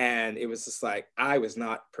 And it was just like, I was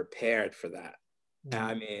not prepared for that.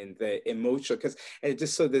 The emotional, and it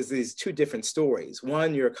just, so there's these two different stories.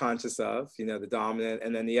 One you're conscious of, the dominant,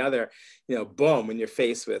 and then the other, boom, when you're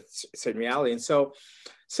faced with certain reality. And so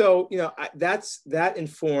that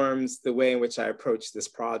informs the way in which I approach this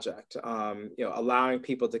project, allowing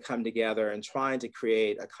people to come together and trying to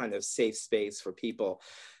create a kind of safe space for people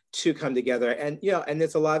to come together. And, and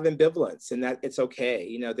there's a lot of ambivalence, and that it's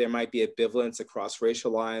okay. There might be ambivalence across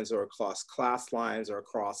racial lines or across class lines or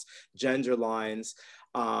across gender lines.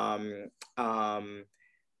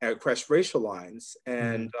 across racial lines,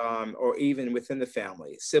 and or even within the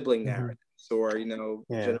family, sibling narratives, or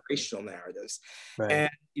generational narratives. Right. And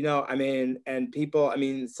I mean, and people, I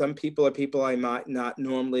mean, some people are people I might not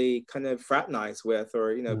normally kind of fraternize with,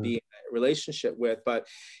 or be in a relationship with, but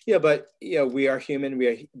we are human.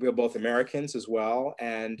 We're both Americans as well,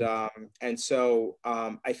 and so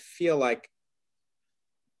I feel like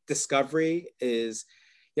discovery is,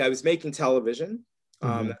 I was making television.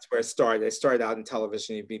 That's where I started. I started out in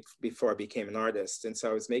television before I became an artist. And so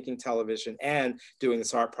I was making television and doing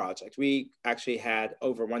this art project. We actually had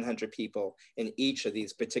over 100 people in each of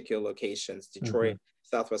these particular locations, Detroit,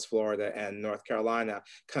 Southwest Florida, and North Carolina,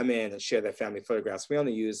 come in and share their family photographs. We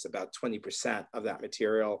only used about 20% of that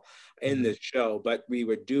material in the show, but we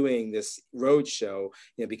were doing this road show,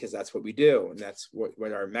 because that's what we do. And that's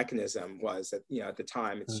what our mechanism was at, at the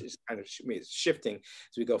time. It's just kind of shifting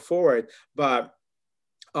as we go forward. But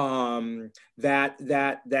that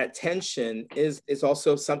tension is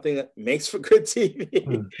also something that makes for good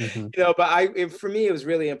TV. But for me, it was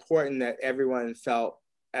really important that everyone felt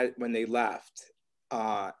when they left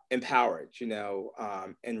empowered,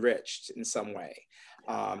 enriched in some way,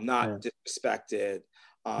 not disrespected.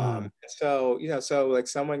 So like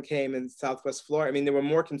someone came in Southwest Florida. I mean, there were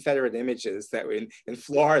more Confederate images that were in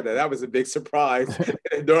Florida. That was a big surprise.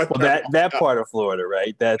 Well, that part of Florida,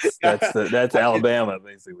 right? That's Alabama,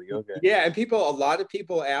 basically. Okay. Yeah, and a lot of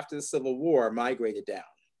people after the Civil War migrated down.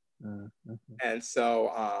 And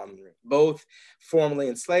so both formerly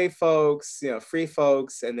enslaved folks, free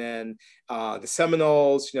folks, and then the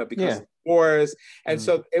Seminoles, because of the wars. And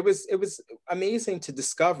so it was amazing to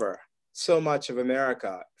discover so much of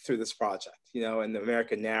America through this project, and the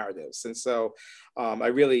American narratives. And so I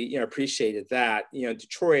really, appreciated that.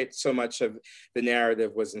 Detroit, so much of the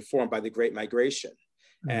narrative was informed by the Great Migration.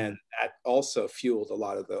 And that also fueled a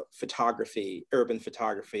lot of the photography, urban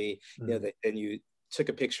photography, and you took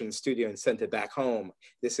a picture in the studio and sent it back home.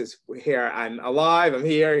 This is here, I'm alive, I'm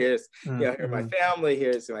here, here's here's my family,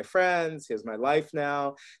 here's my friends, here's my life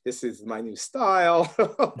now, this is my new style.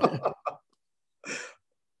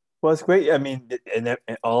 Well, it's great. I mean, and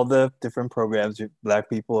all the different programs, Black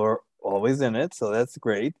people are always in it, so that's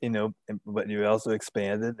great, but you also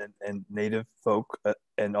expanded and Native folk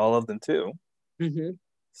and all of them too.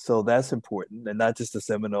 So that's important, and not just the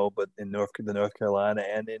Seminole, but in North Carolina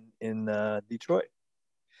and in Detroit.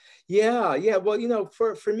 Yeah. Well,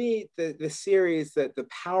 for me, the series, that the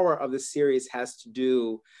power of the series has to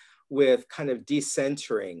do with kind of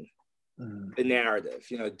decentering the narrative,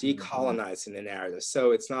 decolonizing the narrative.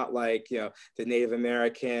 So it's not like, the Native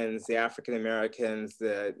Americans, the African Americans,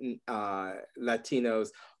 the Latinos,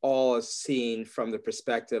 all are seen from the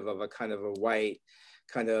perspective of a kind of a white,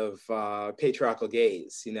 kind of patriarchal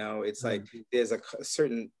gaze. It's like there's a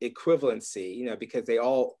certain equivalency, because they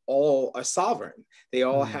all are sovereign. They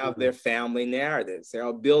all have their family narratives. They're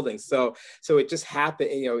all building. So it just happened,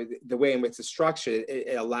 the way in which it's structured,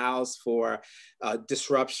 it allows for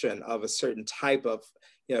disruption of a certain type of,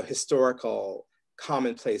 historical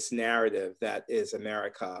commonplace narrative that is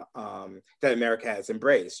America, that America has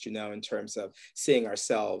embraced, in terms of seeing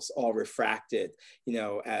ourselves all refracted,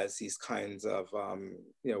 as these kinds of,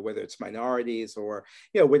 whether it's minorities or,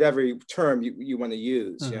 whatever term you want to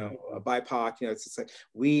use, BIPOC, it's just like,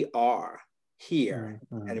 we are here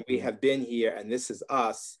and we have been here, and this is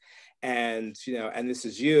us, and, and this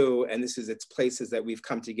is you, and this is its places that we've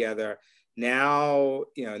come together now,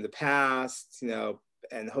 in the past,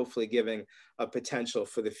 and hopefully giving a potential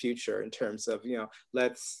for the future in terms of,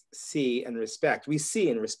 let's see and respect. We see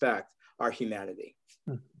and respect our humanity.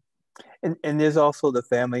 And there's also the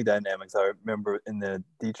family dynamics. I remember in the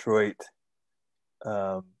Detroit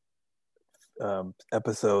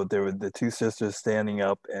episode, there were the two sisters standing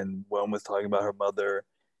up, and one was talking about her mother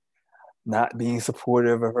not being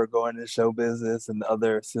supportive of her going into show business, and the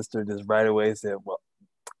other sister just right away said, well,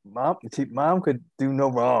 mom could do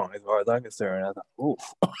no wrong as far as I'm concerned. I thought, oof.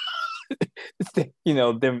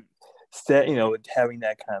 Them having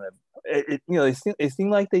that kind of, it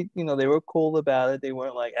seemed like they were cool about it. They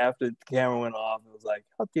weren't like, after the camera went off, it was like,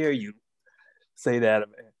 how dare you say that?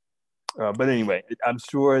 But anyway, I'm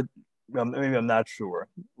sure, maybe I'm not sure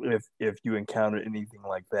if you encountered anything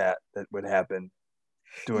like that would happen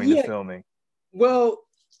during the filming. Well,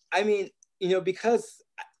 I mean, because,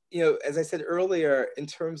 as I said earlier, in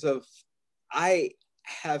terms of, I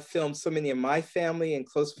have filmed so many of my family and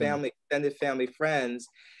close family, extended family friends.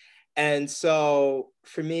 And so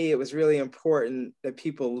for me, it was really important that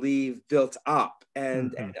people leave built up.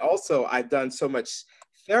 And also I've done so much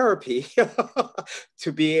therapy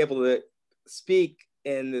to be able to speak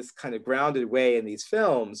in this kind of grounded way in these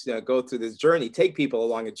films, you know, go through this journey, take people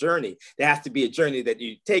along a journey. There has to be a journey that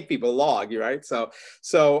you take people along, right? So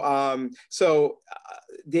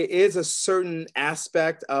there is a certain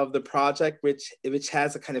aspect of the project which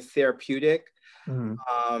has a kind of therapeutic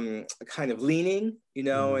kind of leaning, you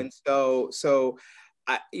know, and so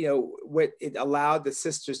you know, what it allowed the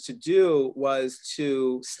sisters to do was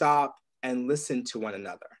to stop and listen to one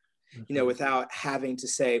another, you know, without having to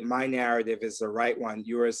say, my narrative is the right one,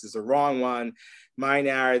 yours is the wrong one, my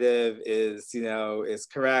narrative is, you know, is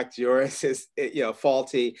correct, yours is, you know,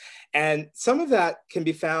 faulty. And some of that can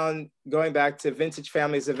be found going back to Vintage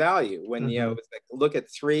Families of Value, when, you know, it's like, look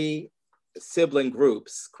at 3 sibling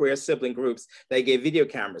groups, queer sibling groups, they gave video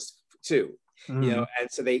cameras to. You know, and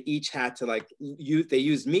so they each had to like they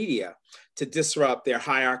used media to disrupt their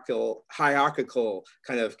hierarchical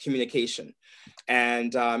kind of communication,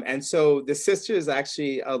 and so the sisters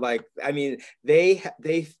actually are like, I mean, they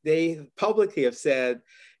publicly have said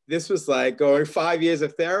this was like going 5 years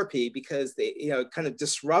of therapy, because they, you know, kind of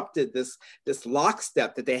disrupted this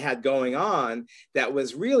lockstep that they had going on that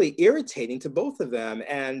was really irritating to both of them.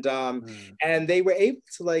 And and they were able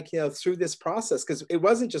to, like, you know, through this process, because it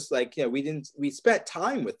wasn't just like, you know, we spent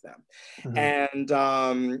time with them. And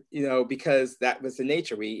you know, because that was the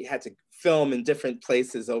nature, we had to film in different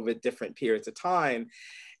places over different periods of time.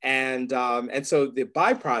 And so the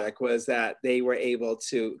byproduct was that they were able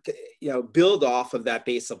to, you know, build off of that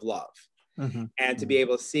base of love, and to be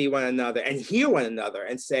able to see one another and hear one another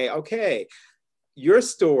and say, okay, your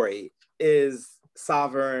story is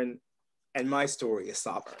sovereign and my story is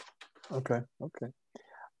sovereign. Okay.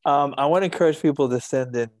 I want to encourage people to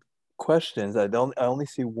send in questions. I only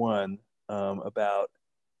see one about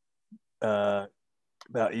you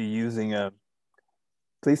using a.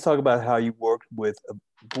 Please talk about how you worked with a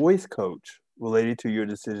voice coach related to your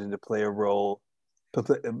decision to play a role,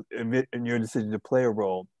 in your decision to play a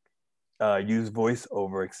role, use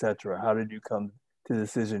voiceover, etc. How did you come to the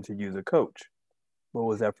decision to use a coach? What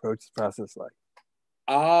was that process like?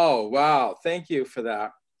 Oh, wow. Thank you for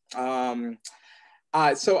that.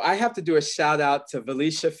 So I have to do a shout out to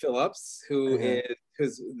Valicia Phillips,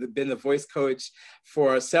 who's been the voice coach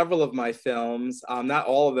for several of my films, not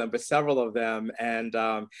all of them, but several of them. And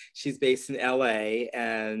she's based in LA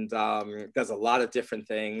and does a lot of different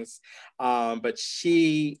things. But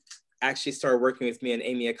she actually started working with me in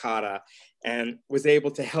EMERGENCE and was able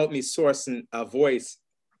to help me source a voice,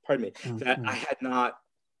 that I had not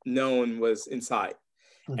known was inside.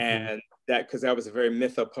 And that, because that was a very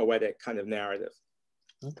mythopoetic kind of narrative.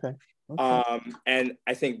 Okay. And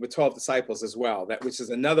I think with 12 Disciples as well, which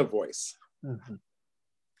is another voice.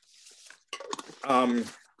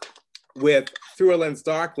 With Through a Lens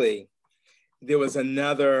Darkly, there was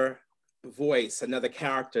another voice, another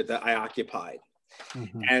character that I occupied.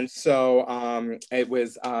 And so it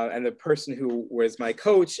was, and the person who was my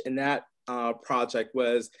coach in that project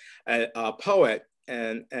was a poet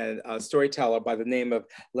and a storyteller by the name of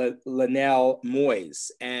Linnell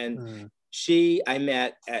Moyes. And I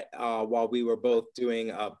met at while we were both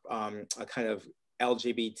doing a kind of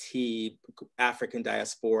LGBT African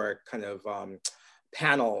diaspora kind of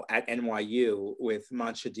panel at NYU with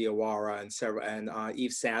Mancha Diawara and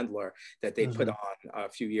Eve Sandler that they put on a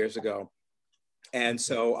few years ago. And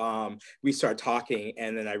so we started talking,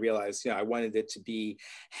 and then I realized, you know, I wanted it to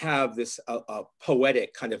have this a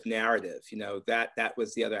poetic kind of narrative. You know, that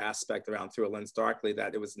was the other aspect around Through a Lens Darkly,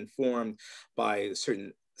 that it was informed by a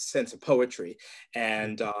certain sense of poetry.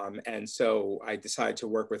 And so I decided to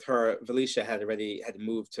work with her. Valicia had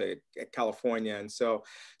moved to California, and so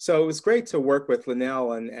it was great to work with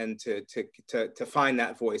Linnell and to find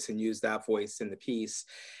that voice and use that voice in the piece.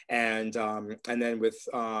 And then with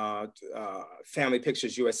Family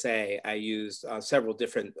Pictures USA, I used several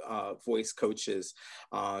different voice coaches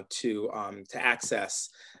to access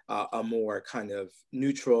a more kind of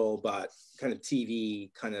neutral but kind of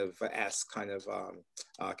TV kind of esque kind of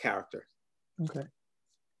character. Okay.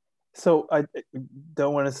 So I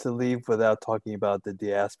don't want us to leave without talking about the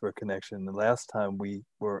diaspora connection. The last time we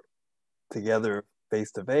were together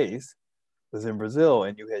face to face was in Brazil,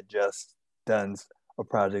 and you had just done a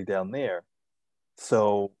project down there.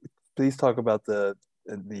 So please talk about the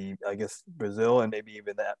I guess Brazil and maybe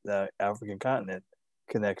even the African continent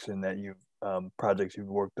connection that projects you've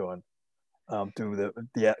worked on through the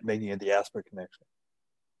making a diaspora connection.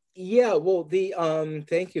 Yeah, well,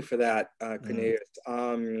 thank you for that, Cornelius.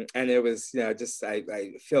 And it was, you know, just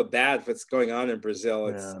I feel bad for what's going on in Brazil.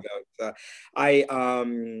 It's, you know, I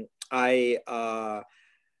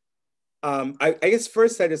guess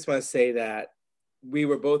first I just want to say that we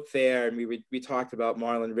were both there, and we talked about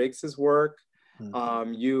Marlon Riggs's work,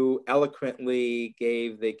 You eloquently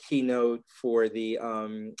gave the keynote for the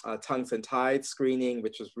Tongues and Tides screening,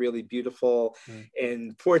 which was really beautiful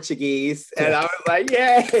in Portuguese. And I was like,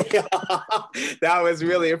 yay! That was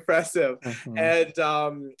really impressive. And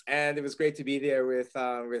it was great to be there with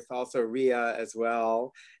also Ria as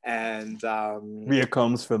well. And Ria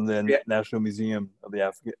comes from the National Museum of the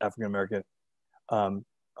African American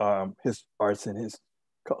his arts and his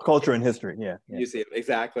culture and history. Museum,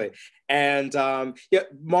 exactly. And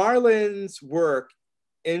Marlon's work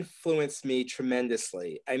influenced me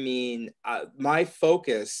tremendously. I mean, my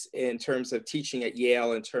focus in terms of teaching at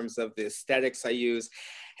Yale, in terms of the aesthetics I use,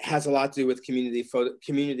 has a lot to do with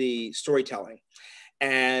community storytelling.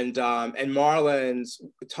 And Marlon's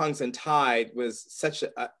Tongues and Tide was such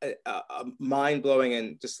a mind-blowing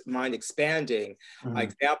and just mind-expanding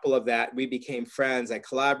example of that. We became friends. I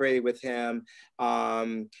collaborated with him,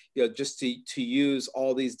 just to use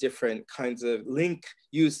all these different kinds of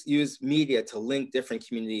use media to link different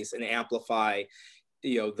communities and amplify,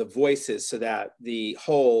 the voices so that the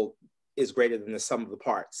whole is greater than the sum of the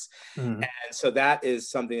parts. And so that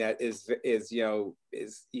is something that is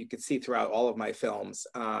you can see throughout all of my films.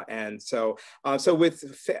 And so with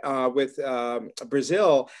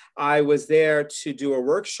Brazil, I was there to do a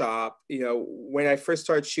workshop. When I first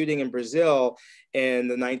started shooting in Brazil in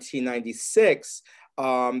the 1996, there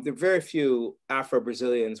were very few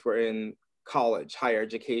Afro-Brazilians were in college, higher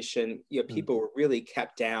education. People were really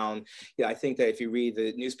kept down. I think that if you read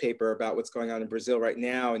the newspaper about what's going on in Brazil right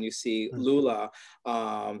now, and you see Lula,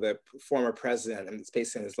 the former president, and it's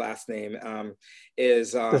based on his last name,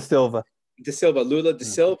 is Da Silva. Lula da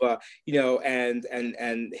Silva,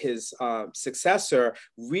 and his successor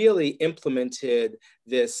really implemented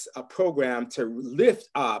this program to lift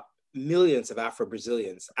up millions of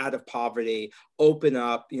Afro-Brazilians out of poverty, open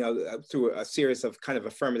up, through a series of kind of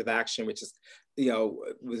affirmative action, which is,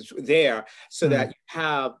 was there, so that you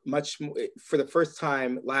have much more. For the first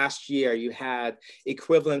time last year, you had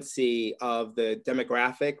equivalency of the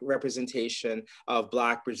demographic representation of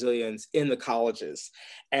Black Brazilians in the colleges.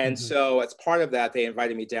 And so as part of that, they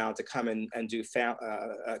invited me down to come and do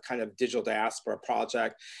a kind of digital diaspora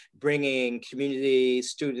project, bringing community,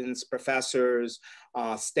 students, professors,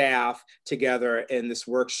 staff together in this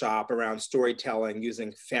workshop around storytelling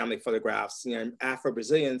using family photographs.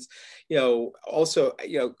 Afro-Brazilians, also,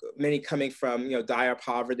 many coming from, dire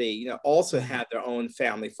poverty, also had their own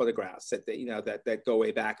family photographs that they, that go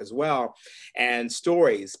way back as well, and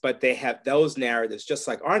stories, but they have those narratives, just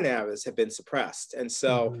like our narratives, have been suppressed. And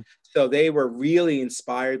so, so they were really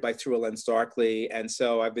inspired by Through a Lens Darkly. And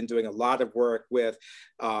so I've been doing a lot of work with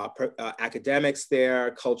academics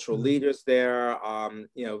there, cultural leaders there.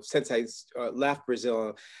 Since I left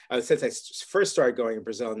Brazil, since I first started going to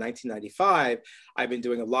Brazil in 1995, I've been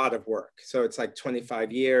doing a lot of work. So it's like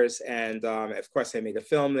 25 years. And of course, I made a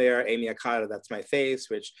film there, EMERGENCE, That's My Face,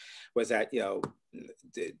 which was at,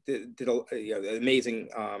 did an amazing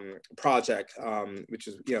project, which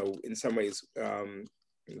is, in some ways,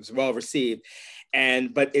 it was well received,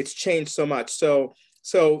 but it's changed so much. So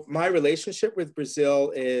my relationship with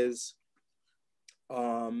Brazil is,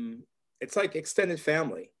 it's like extended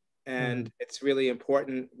family. And it's really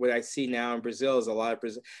important. What I see now in Brazil is a lot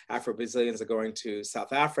of Afro-Brazilians are going to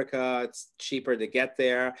South Africa. It's cheaper to get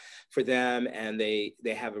there for them. And they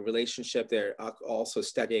have a relationship. They're also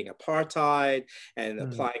studying apartheid and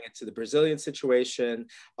applying it to the Brazilian situation.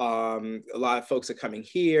 A lot of folks are coming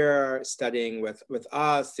here, studying with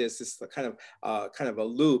us. There's this kind of a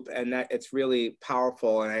loop, and that it's really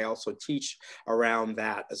powerful. And I also teach around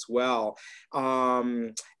that as well.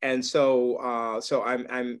 And so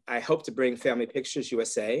I hope to bring Family Pictures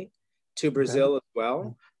USA to Brazil as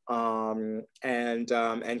well, and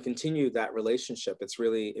continue that relationship. It's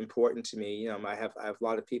really important to me. I have a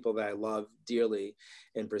lot of people that I love dearly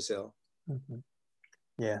in Brazil.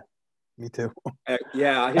 Yeah, me too.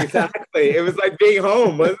 Yeah, exactly. It was like being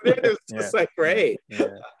home, wasn't it? It was just like great.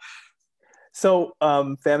 So,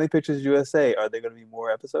 Family Pictures USA, are there going to be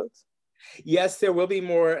more episodes? Yes, there will be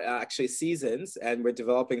more actually seasons, and we're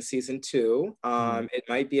developing season 2. It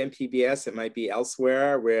might be on PBS, it might be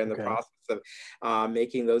elsewhere. We're in the process of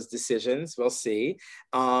making those decisions. We'll see.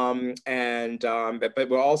 But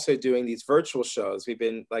we're also doing these virtual shows. We've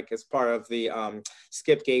been, like, as part of the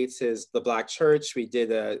Skip Gates's The Black Church, we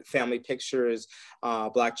did a Family Pictures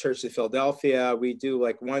Black Church in Philadelphia. We do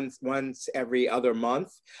like once every other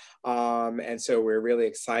month. And so we're really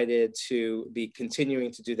excited to be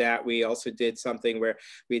continuing to do that. We also did something where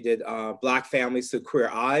we did Black Families Through Queer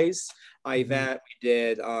Eyes, event we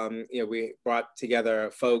did. We brought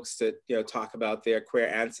together folks to talk about their queer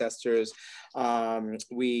ancestors.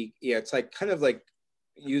 It's like kind of like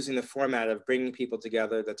using the format of bringing people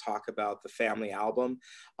together to talk about the family album,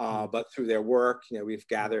 but through their work, we've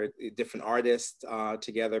gathered different artists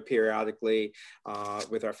together periodically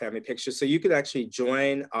with our family pictures. So you could actually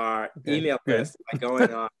join our email list by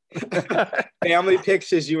going on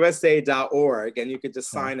familypicturesusa.org, and you could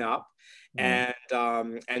just sign up and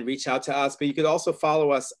reach out to us. But you could also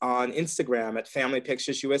follow us on Instagram at Family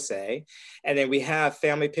Pictures USA. And then we have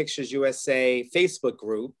Family Pictures USA Facebook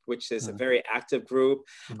group, which is a very active group.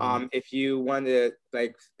 If you want to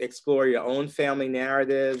explore your own family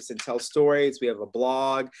narratives and tell stories, we have a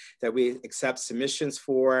blog that we accept submissions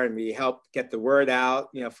for, and we help get the word out,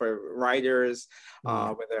 for writers,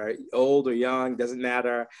 whether old or young, doesn't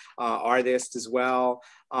matter, artists as well.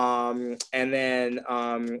 And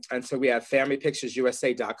so we have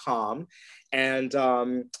familypicturesusa.com,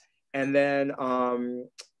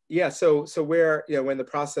 so we're in the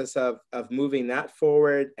process of moving that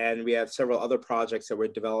forward, and we have several other projects that we're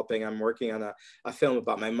developing. I'm working on a film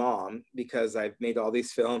about my mom, because I've made all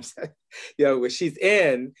these films where she's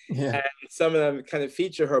in, and some of them kind of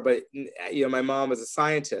feature her, but my mom was a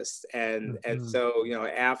scientist, and so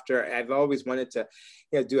after, I've always wanted to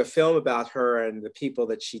do a film about her and the people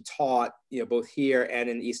that she taught, both here and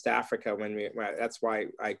in East Africa. That's why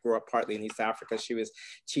I grew up partly in East Africa. She was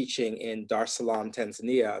teaching in Dar es Salaam,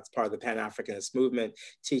 Tanzania. It's part of the Pan-Africanist movement,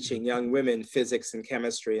 teaching young women physics and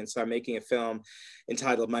chemistry. And so I'm making a film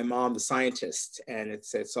entitled "My Mom, the Scientist," and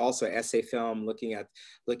it's also an essay film looking at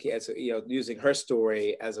using her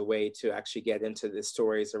story as a way to actually get into the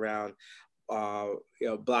stories around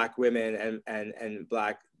Black women and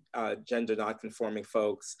Black gender non-conforming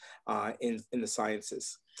folks in the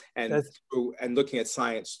sciences, and looking at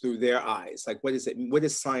science through their eyes. Like, what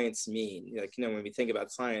does science mean? When we think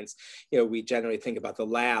about science, we generally think about the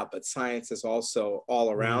lab, but science is also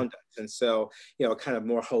all around us. And so, kind of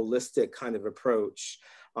more holistic kind of approach,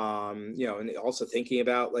 and also thinking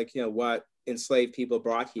about what enslaved people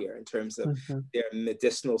brought here in terms of their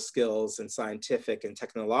medicinal skills and scientific and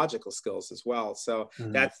technological skills as well. So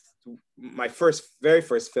that's my very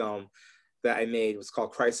first film that I made, was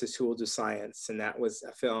called Crisis: Who Will Do Science? And that was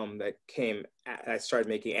a film that I started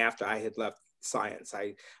making after I had left science.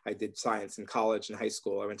 I did science in college and high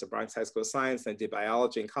school. I went to Bronx High School of Science, and I did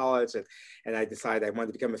biology in college, and I decided I wanted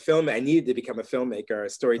to become a filmmaker. I needed to become a filmmaker, a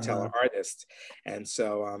storyteller, artist. And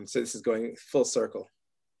so this is going full circle.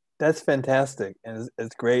 That's fantastic, and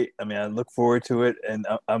it's great. I mean, I look forward to it, and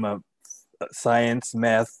I'm a science,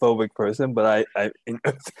 math phobic person, but I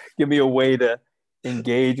give me a way to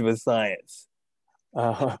engage with science.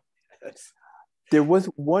 There was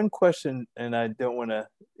one question, and I don't want to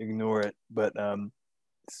ignore it, but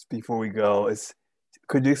before we go,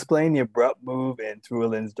 could you explain the abrupt move in Through a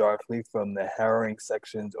Lens Darkly from the harrowing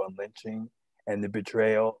sections on lynching and the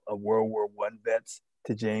betrayal of World War I vets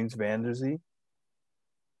to James Van Der Zee?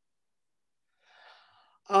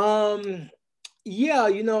 I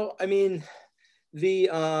mean,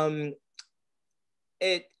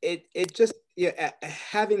 it just,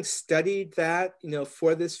 having studied that,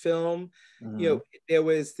 for this film, it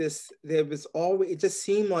just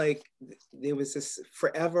seemed like there was this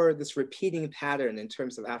forever, this repeating pattern in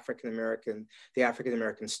terms of the African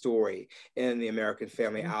American story in the American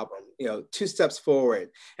Family album, 2 steps forward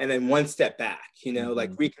and then 1 step back,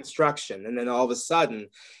 like Reconstruction. And then all of a sudden,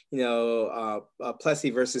 Plessy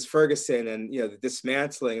versus Ferguson, and, the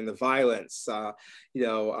dismantling and the violence, a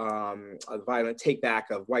violent take back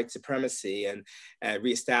of white supremacy and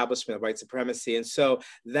reestablishment of white supremacy. And so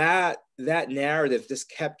that narrative just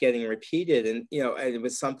kept getting repeated, and and it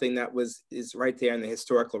was something that is right there in the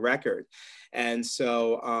historical record. And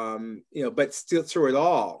so but still, through it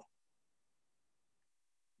all,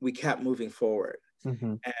 we kept moving forward.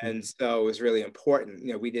 And so it was really important.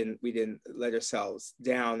 We didn't let ourselves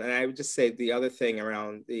down. And I would just say the other thing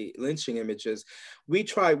around the lynching images, we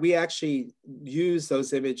actually used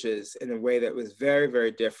those images in a way that was very,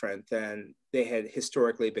 very different than they had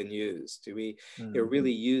historically been used. We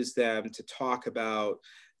really used them to talk about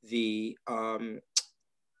the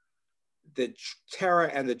terror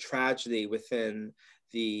and the tragedy within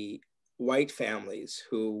the white families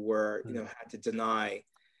who were, had to deny,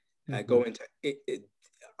 go into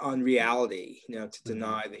on reality, to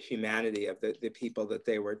deny the humanity of the people that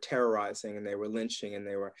they were terrorizing and they were lynching, and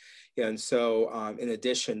they were, and so in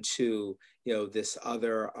addition to, this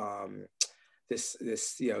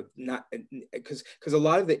you know, not because a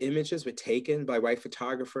lot of the images were taken by white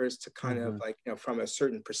photographers to kind of like, you know, from a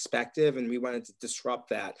certain perspective, and we wanted to disrupt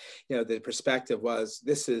that. You know, the perspective was,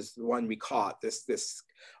 this is the one we caught, this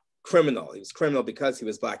criminal. He was criminal because he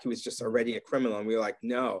was Black. He was just already a criminal. And we were like,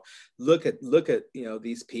 no, look at, you know,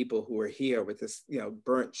 these people who are here with this, you know,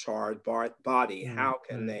 burnt, charred body. How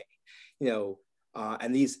can they, you know,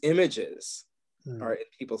 and these images are in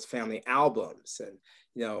people's family albums and,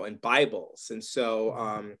 you know, and Bibles. And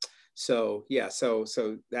so, so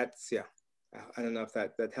that's, yeah, I don't know if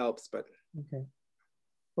that helps, but. Okay.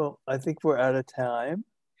 Well, I think we're out of time.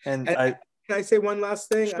 And can I say one last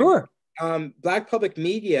thing? Sure. Black Public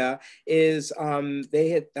Media is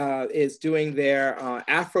is doing their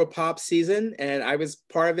Afro pop season, and I was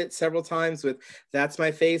part of it several times with That's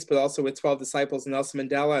My Face, but also with 12 Disciples and Nelson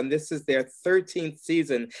Mandela. And this is their 13th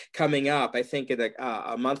season coming up, I think, in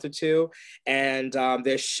a month or two. And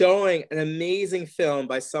they're showing an amazing film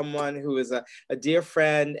by someone who is a dear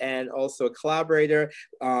friend and also a collaborator.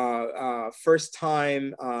 Her first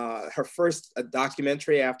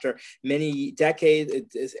documentary after many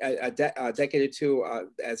decades, a decade or two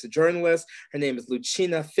as a journalist. Her name is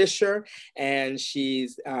Lucina Fisher, and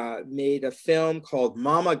she's made a film called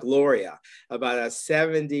Mama Gloria about a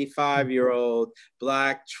 75-year-old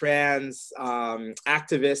Black trans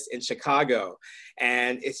activist in Chicago.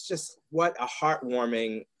 And it's just, what a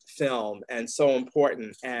heartwarming film, and so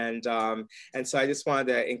important. And so I just wanted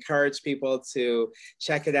to encourage people to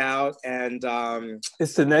check it out. And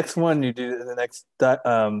it's the next one you do, the next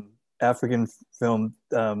African film,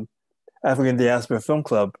 African Diaspora Film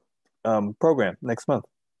Club program next month.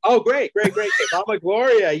 Oh, great. Mama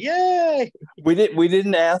Gloria, yay! We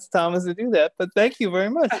didn't ask Thomas to do that, but thank you very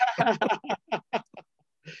much.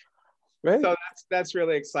 Right. So that's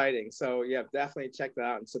really exciting. So yeah, definitely check that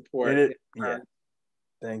out and support. Yeah.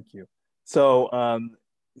 Thank you. So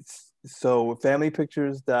so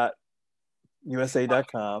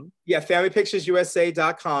familypictures.usa.com. Yeah,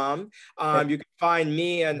 familypictursusa.com. You can find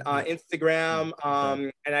me on Instagram.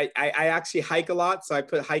 And I actually hike a lot, so I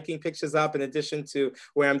put hiking pictures up in addition to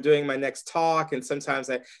where I'm doing my next talk. And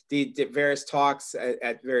sometimes I did various talks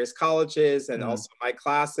at various colleges and also my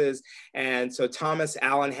classes. And so Thomas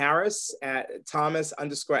Allen Harris at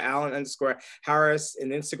Thomas_Allen_Harris in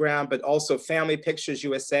Instagram, but also Family Pictures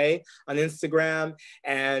USA on Instagram.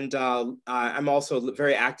 And I'm also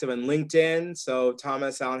very active on LinkedIn. So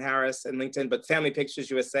Thomas Allen Harris and LinkedIn, but Family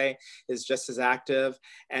Pictures USA is just as active.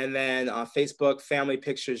 And then Facebook, Family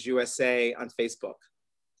Pictures USA on Facebook.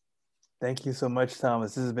 Thank you so much,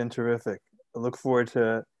 Thomas. This has been terrific. I look forward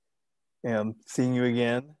to seeing you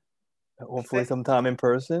again, hopefully sometime in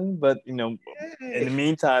person, but in the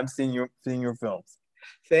meantime, seeing your films.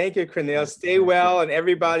 Thank you, Cornelius. Stay well, and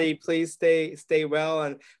everybody, please stay well,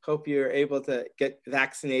 and hope you're able to get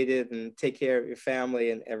vaccinated and take care of your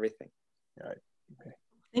family and everything. All right. Okay.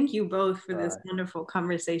 Thank you both for this wonderful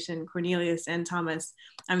conversation, Cornelius and Thomas.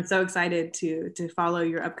 I'm so excited to follow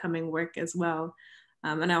your upcoming work as well.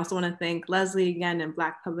 And I also want to thank Leslie again and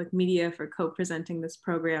Black Public Media for co-presenting this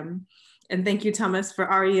program. And thank you, Thomas, for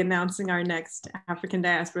already announcing our next African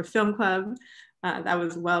Diaspora Film Club. That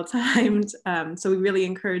was well timed. So we really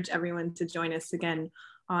encourage everyone to join us again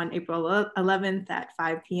on April 11th at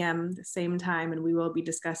 5 p.m. the same time, and we will be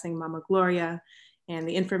discussing Mama Gloria. And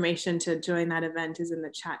the information to join that event is in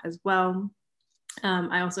the chat as well.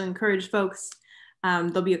 I also encourage folks,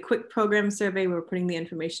 there'll be a quick program survey. We're putting the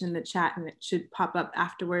information in the chat and it should pop up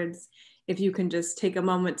afterwards. If you can just take a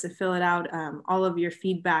moment to fill it out, all of your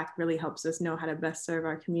feedback really helps us know how to best serve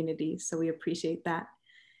our community. So we appreciate that.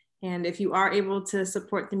 And if you are able to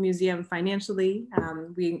support the museum financially,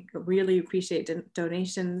 we really appreciate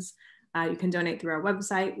donations. You can donate through our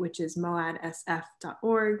website, which is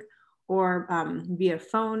moadsf.org. or via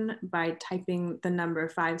phone by typing the number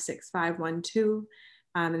 56512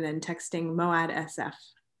 and then texting MoAD SF.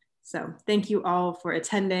 So thank you all for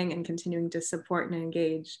attending and continuing to support and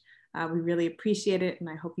engage. We really appreciate it, and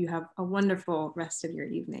I hope you have a wonderful rest of your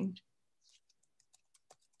evening.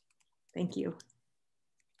 Thank you.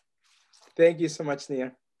 Thank you so much,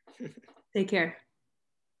 Nia. Take care.